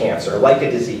 like a cancer, like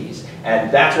a disease. And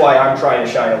that's why I'm trying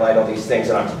to shine a light on these things,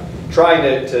 and I'm trying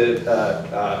to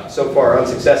so far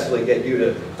unsuccessfully get you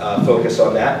to focus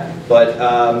on that. But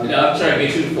I'm trying to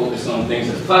get you to focus on things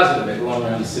that's positive that go on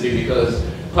around the city, because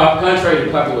contrary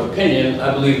to popular opinion,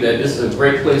 I believe that this is a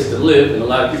great place to live, and a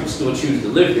lot of people still choose to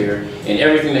live here, and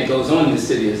everything that goes on in the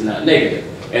city is not negative.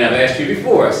 And I've asked you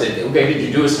before, I said, okay, did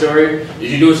you do a story?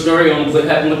 Did you do a story on what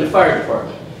happened with the fire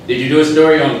department? Did you do a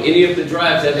story on any of the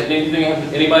drives that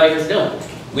anybody has done?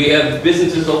 We have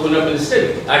businesses open up in the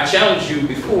city. I challenged you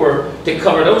before to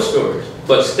cover those stories,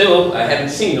 but still, I haven't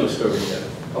seen those stories yet.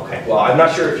 Okay, well, I'm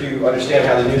not sure if you understand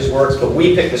how the news works, but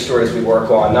we pick the stories we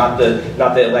work on, not the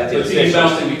elected officials. But you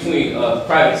bounce in between a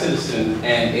private citizen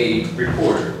and a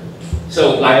reporter.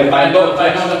 So, I'm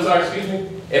sorry, excuse me?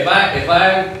 If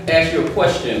I ask you a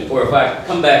question, or if I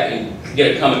come back and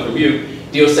get a comment from you,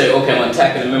 you'll say, okay, I'm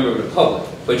attacking a member of the public.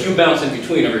 But you bounce in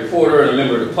between a reporter and a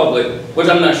member of the public, which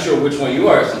I'm not sure which one you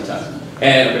are sometimes.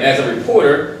 And as a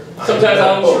reporter, sometimes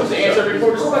I don't choose to answer a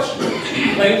reporter's question.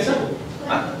 Plain and simple.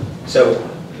 So,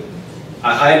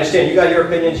 I understand you got your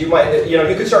opinions. You might, you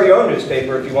could start your own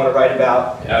newspaper if you want to write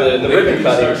about the ribbon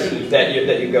cuttings that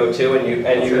you go to,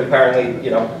 and you apparently,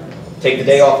 take the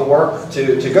day off of work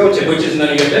to go to. Which is none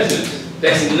of your business.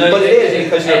 That's none But it is,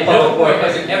 because you're a at no public point worker.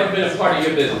 has it ever been a part of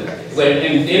your business. When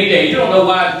in any day, you don't know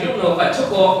why, you don't know if I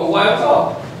took off or why I was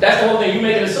off. That's the whole thing, you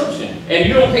make an assumption. And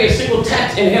you don't pay a single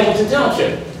tax in Hamilton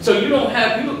Township. So you don't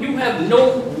have, you have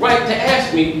no right to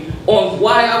ask me on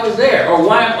why I was there, or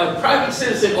why I'm a private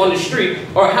citizen on the street,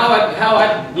 or how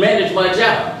I manage my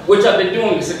job, which I've been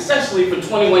doing successfully for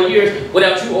 21 years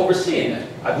without you overseeing that.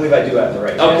 I believe I do have the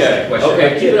right to answer that question.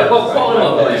 Okay, keep it up. Well, call him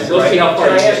up then. We'll see how far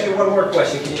Can I you ask you one more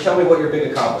question? Can you tell me what your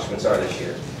big accomplishments are this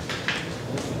year?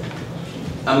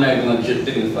 I'm not even going to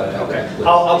dignify that. Okay.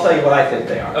 I'll tell you what I think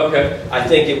they are. Okay. I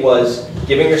think it was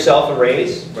giving yourself a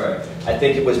raise. Right. I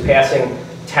think it was passing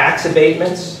tax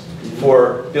abatements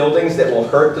for buildings that will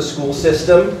hurt the school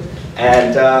system,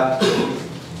 and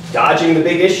dodging the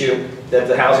big issue that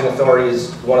the housing authority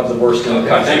is one of the worst in the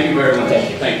country. Thank you very much.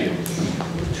 Thank you.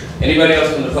 Anybody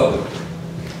else from the public?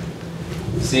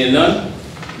 Seeing none?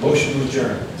 Motion to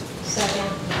adjourn. Second.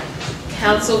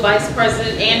 Council Vice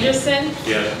President Anderson.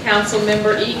 Yes.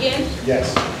 Councilmember Egan.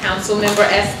 Yes. Councilmember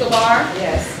Escobar.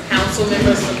 Yes.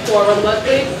 Councilmember Socorro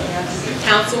Ludwig.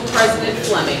 Council President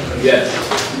Fleming. Yes.